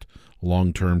shot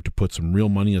long term to put some real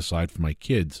money aside for my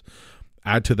kids.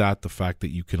 Add to that the fact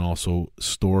that you can also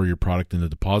store your product in the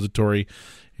depository,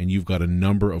 and you've got a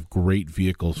number of great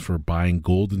vehicles for buying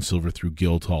gold and silver through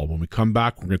Guildhall. When we come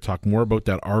back, we're going to talk more about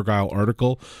that Argyle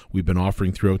article we've been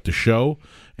offering throughout the show.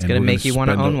 It's going to make you want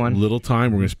to own one. We're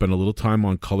going to spend a little time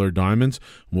on colored diamonds,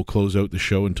 and we'll close out the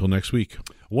show until next week.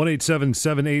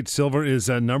 1-877-8-SILVER is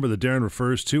that number that Darren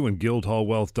refers to, and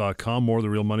guildhallwealth.com. More of the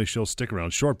Real Money Show. Stick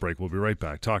around. Short break. We'll be right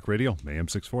back. Talk Radio, AM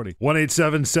 640.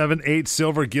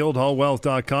 1-877-8-SILVER,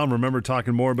 guildhallwealth.com. Remember,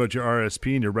 talking more about your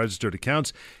RSP and your registered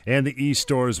accounts and the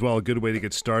e-store as well. A good way to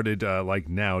get started like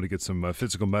now to get some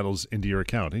physical metals into your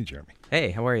account. Hey, Jeremy.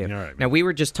 Hey, how are you? All right, now, we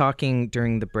were just talking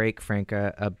during the break,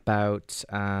 Franca, about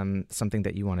something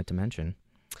that you wanted to mention.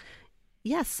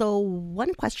 Yeah, so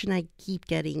one question I keep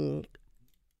getting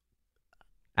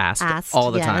asked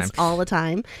all the time. All the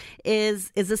time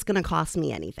is this going to cost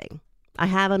me anything? I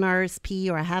have an RSP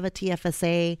or I have a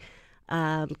TFSA.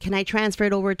 Can I transfer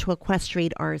it over to a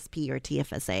Questrade RSP or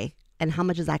TFSA? And how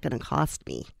much is that going to cost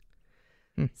me?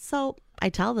 So I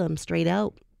tell them straight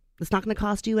out, it's not going to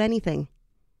cost you anything.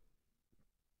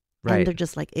 Right. And they're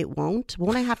just like, it won't?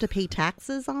 Won't I have to pay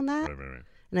taxes on that? Right.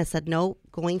 And I said, no,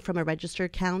 going from a registered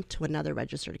account to another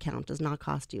registered account does not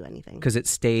cost you anything. Because it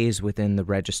stays within the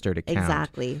registered account.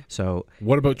 Exactly. So,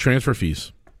 what about transfer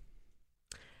fees?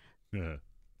 Yeah.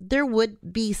 There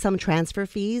would be some transfer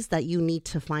fees that you need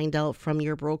to find out from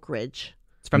your brokerage.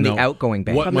 it's from No. the outgoing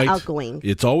bank. From the outgoing.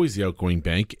 It's always the outgoing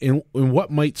bank. And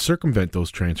what might circumvent those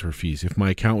transfer fees if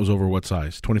my account was over what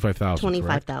size? 25,000.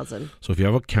 25,000. So if you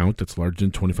have an account that's larger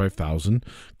than 25,000,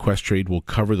 Questrade will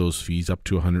cover those fees up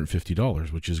to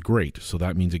 $150, which is great. So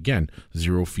that means, again,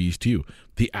 zero fees to you.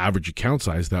 The average account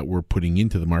size that we're putting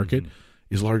into the market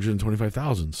is larger than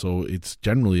 25,000. So it's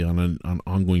generally on an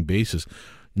ongoing basis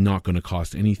not going to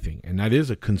cost anything. And that is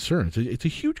a concern. It's a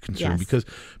huge concern because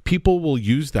people will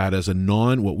use that as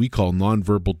what we call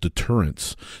nonverbal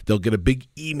deterrence. They'll get a big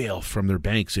email from their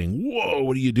bank saying, whoa,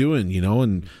 what are you doing?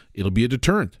 And it'll be a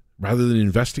deterrent. Rather than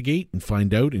investigate and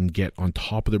find out and get on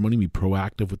top of their money, be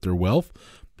proactive with their wealth,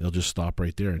 they'll just stop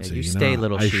right there and say,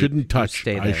 I shouldn't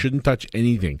touch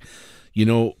anything.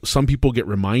 Some people get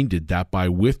reminded that by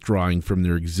withdrawing from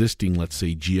their existing, let's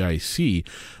say, GIC,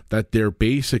 that they're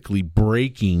basically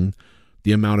breaking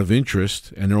the amount of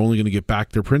interest and they're only going to get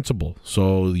back their principal.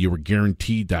 So you were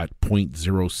guaranteed that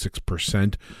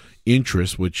 0.06%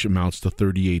 interest, which amounts to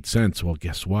 38 cents. Well,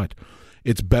 guess what?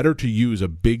 It's better to use a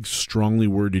big, strongly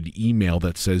worded email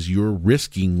that says you're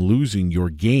risking losing your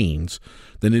gains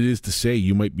than it is to say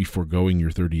you might be foregoing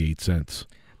your 38 cents.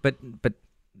 But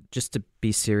just to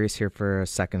be serious here for a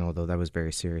second, although that was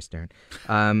very serious, Darren.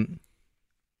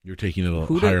 You're taking it a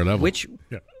higher level.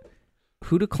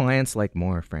 Who do clients like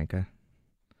more, Franca?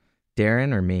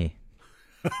 Darren or me?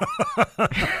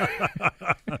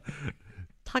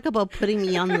 Talk about putting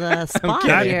me on the spot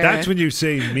here. That's when you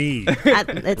say me.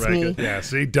 It's me. Yeah,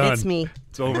 see, done. It's me.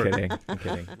 It's over. I'm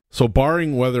kidding. So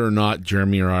barring whether or not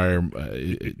Jeremy or I are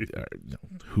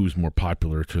who's more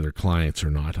popular to their clients or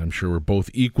not, I'm sure we're both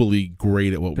equally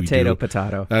great at what we do.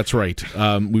 Potato. That's right.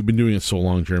 We've been doing it so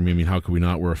long, Jeremy. I mean, how could we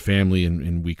not? We're a family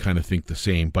and we kind of think the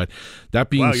same. But that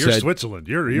being you're said, Switzerland.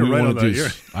 You're right on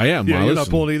that. I am. Yeah, well, you're not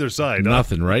pulling either side.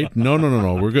 Nothing, right? No.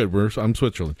 We're good. I'm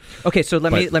Switzerland. Okay, so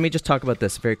let me just talk about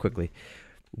this very quickly.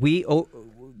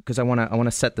 Because I want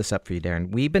to set this up for you,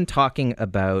 Darren. We've been talking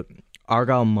about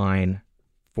Argyle Mine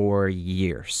for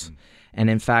years. And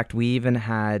in fact, we even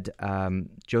had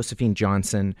Josephine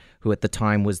Johnson, who at the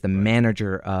time was the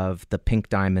manager of the Pink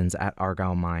Diamonds at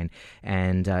Argyle Mine.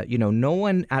 And, no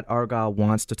one at Argyle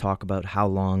wants to talk about how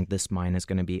long this mine is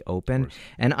going to be open.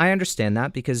 And I understand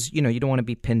that because, you don't want to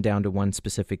be pinned down to one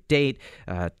specific date.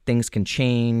 Things can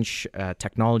change.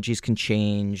 Technologies can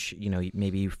change.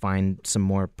 Maybe you find some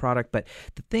more product. But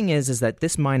the thing is that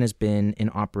this mine has been in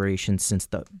operation since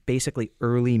the basically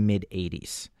early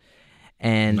mid-'80s.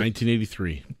 And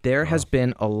 1983. There has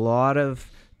been a lot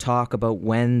of talk about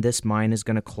when this mine is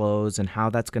going to close and how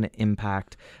that's going to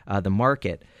impact the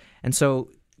market. And so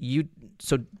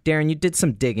Darren, you did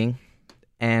some digging,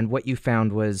 and what you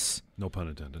found was no pun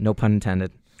intended. No pun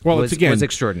intended. Well, was, it's again was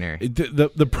extraordinary.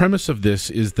 The premise of this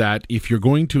is that if you're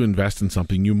going to invest in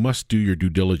something, you must do your due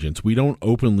diligence. We don't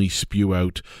openly spew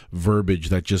out verbiage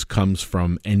that just comes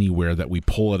from anywhere that we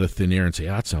pull out of thin air and say,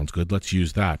 that sounds good, let's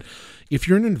use that. If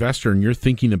you're an investor and you're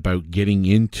thinking about getting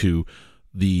into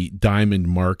the diamond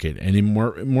market, and in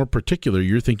more particular,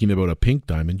 you're thinking about a pink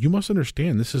diamond, you must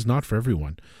understand this is not for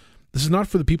everyone. This is not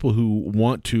for the people who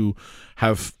want to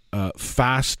have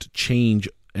fast change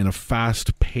and a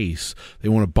fast pace. They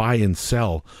want to buy and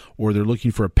sell, or they're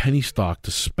looking for a penny stock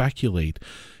to speculate.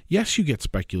 Yes, you get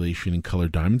speculation in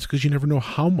colored diamonds because you never know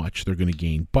how much they're going to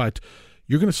gain, but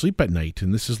you're going to sleep at night,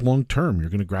 and this is long term. You're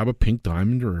going to grab a pink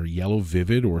diamond or a yellow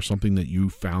vivid or something that you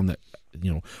found that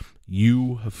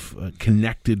you have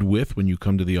connected with when you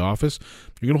come to the office.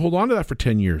 You're going to hold on to that for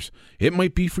 10 years. It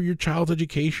might be for your child's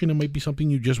education. It might be something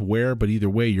you just wear, but either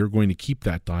way, you're going to keep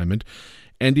that diamond.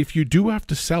 And if you do have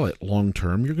to sell it long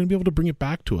term, you're going to be able to bring it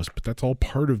back to us. But that's all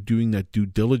part of doing that due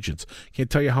diligence.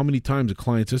 Can't tell you how many times a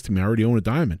client says to me, I already own a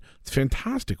diamond. It's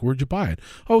fantastic. Where'd you buy it?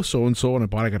 Oh, so-and-so,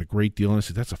 and I got a great deal. And I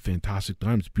said, that's a fantastic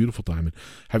diamond. It's a beautiful diamond.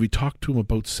 Have you talked to him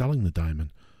about selling the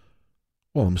diamond?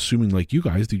 Well, I'm assuming like you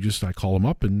guys, I call him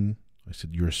up and I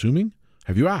said, you're assuming?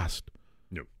 Have you asked?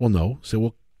 No. Well, no. Say,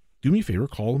 well, do me a favor,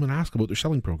 call them and ask about their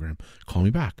selling program. Call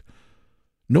me back.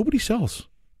 Nobody sells.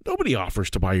 Nobody offers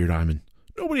to buy your diamond.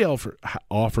 Nobody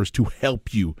offers to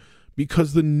help you,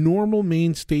 because the normal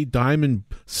mainstay diamond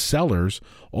sellers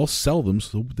all sell them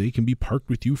so they can be parked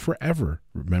with you forever.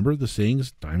 Remember, the saying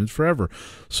is diamonds forever.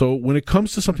 So when it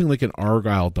comes to something like an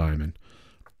Argyle diamond,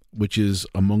 which is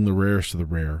among the rarest of the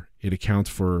rare, it accounts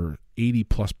for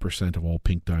 80+% of all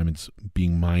pink diamonds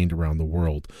being mined around the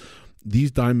world.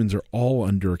 These diamonds are all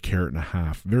under 1.5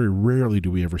 carats. Very rarely do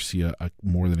we ever see a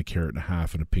more than 1.5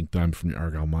 carats in a pink diamond from the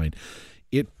Argyle mine.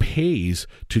 It pays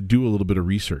to do a little bit of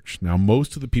research. Now,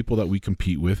 most of the people that we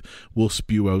compete with will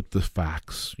spew out the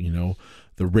facts,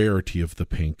 the rarity of the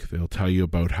pink. They'll tell you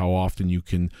about how often you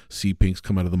can see pinks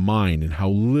come out of the mine and how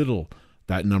little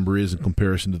that number is in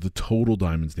comparison to the total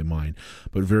diamonds they mine.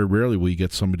 But very rarely will you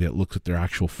get somebody that looks at their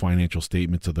actual financial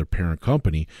statements of their parent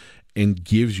company and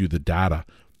gives you the data.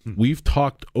 We've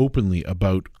talked openly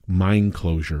about mine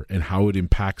closure and how it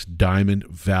impacts diamond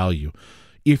value.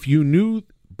 If you knew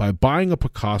by buying a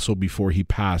Picasso before he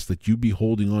passed that you'd be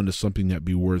holding on to something that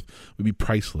would be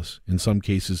priceless, in some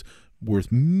cases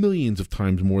worth millions of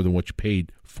times more than what you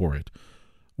paid for it,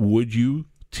 would you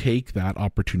take that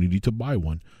opportunity to buy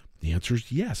one? The answer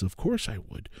is yes, of course I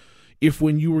would. If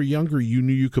when you were younger you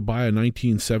knew you could buy a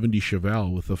 1970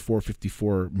 Chevelle with a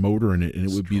 454 motor in it and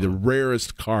it would be the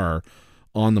rarest car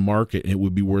on the market and it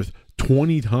would be worth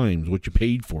 20 times what you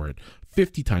paid for it,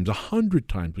 50 times, 100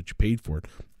 times what you paid for it,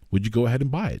 would you go ahead and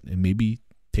buy it and maybe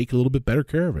take a little bit better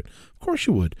care of it? Of course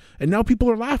you would. And now people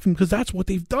are laughing because that's what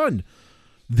they've done.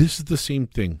 This is the same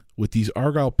thing with these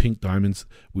Argyle pink diamonds.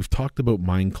 We've talked about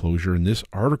mine closure in this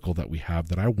article that we have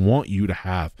that I want you to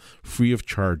have free of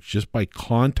charge just by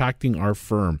contacting our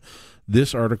firm.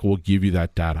 This article will give you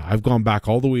that data. I've gone back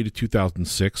all the way to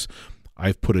 2006.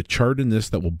 I've put a chart in this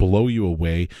that will blow you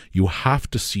away. You have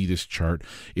to see this chart.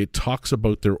 It talks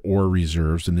about their ore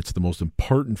reserves, and it's the most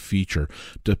important feature.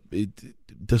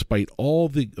 Despite all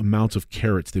the amounts of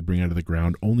carats they bring out of the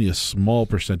ground, only a small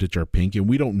percentage are pink, and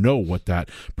we don't know what that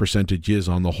percentage is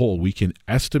on the whole. We can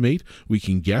estimate, we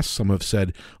can guess. Some have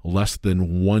said less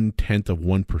than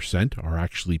 0.1% are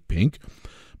actually pink,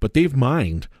 but they've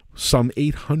mined some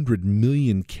 800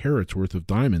 million carats worth of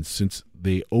diamonds since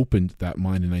they opened that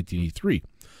mine in 1983.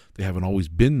 They haven't always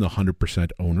been the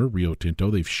 100% owner, Rio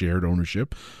Tinto. They've shared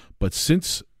ownership. But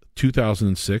since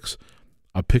 2006,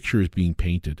 a picture is being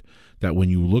painted that when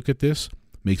you look at this,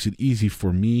 makes it easy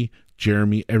for me,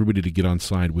 Jeremy, everybody to get on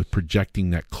side with projecting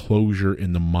that closure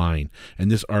in the mine.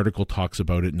 And this article talks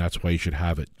about it, and that's why you should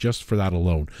have it, just for that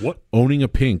alone. What? Owning a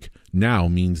pink now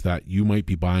means that you might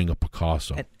be buying a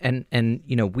Picasso. And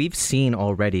we've seen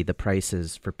already the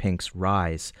prices for pinks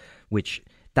rise, which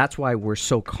that's why we're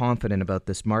so confident about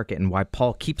this market and why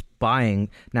Paul keeps buying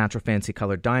natural fancy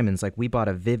colored diamonds. Like we bought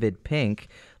a vivid pink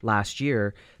last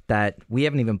year that we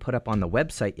haven't even put up on the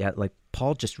website yet. Like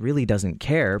Paul just really doesn't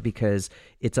care because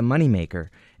it's a moneymaker.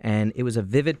 And it was a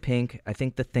vivid pink. I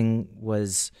think the thing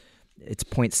was, it's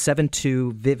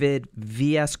 0.72 vivid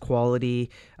VS quality.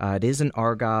 It is an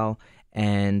Argyle,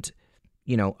 and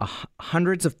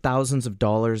hundreds of thousands of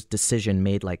dollars decision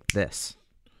made like this.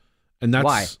 And that's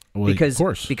why? Well, because, of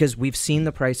course. Because we've seen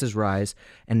the prices rise,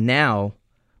 and now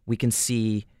we can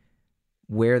see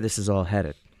where this is all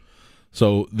headed.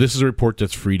 So this is a report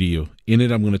that's free to you. In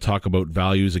it, I'm going to talk about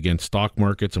values against stock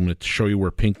markets. I'm going to show you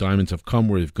where pink diamonds have come,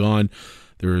 where they've gone.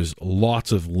 There is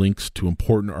lots of links to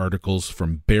important articles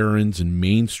from Barron's and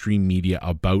mainstream media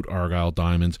about Argyle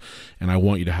Diamonds, and I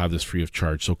want you to have this free of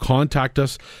charge. So contact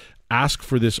us. Ask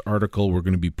for this article. We're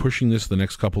going to be pushing this the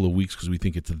next couple of weeks because we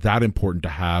think it's that important to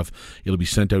have. It'll be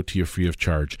sent out to you free of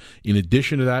charge. In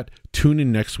addition to that, tune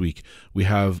in next week. We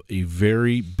have a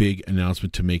very big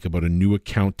announcement to make about a new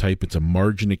account type. It's a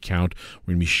margin account.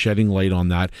 We're going to be shedding light on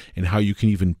that and how you can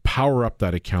even power up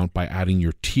that account by adding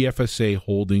your TFSA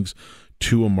holdings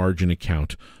to a margin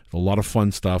account. A lot of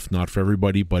fun stuff, not for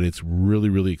everybody, but it's really,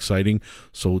 really exciting.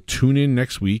 So tune in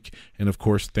next week. And of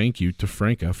course, thank you to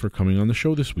Franca for coming on the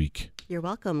show this week. You're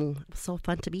welcome. So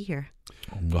fun to be here.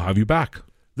 We'll have you back.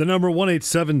 The number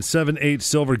 1-877-8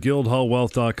 Silver,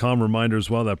 guildhallwealth.com. Reminder as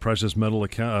well that precious metal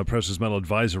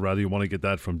advisor, you want to get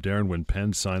that from Darren Wynn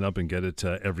Penn. Sign up and get it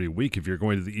every week. If you're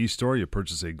going to the e-store, you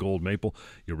purchase a gold maple,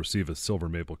 you'll receive a silver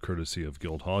maple courtesy of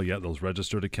Guildhall. Yeah, those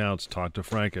registered accounts. Talk to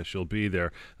Franca. She'll be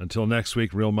there. Until next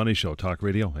week, Real Money Show, Talk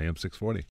Radio, AM 640.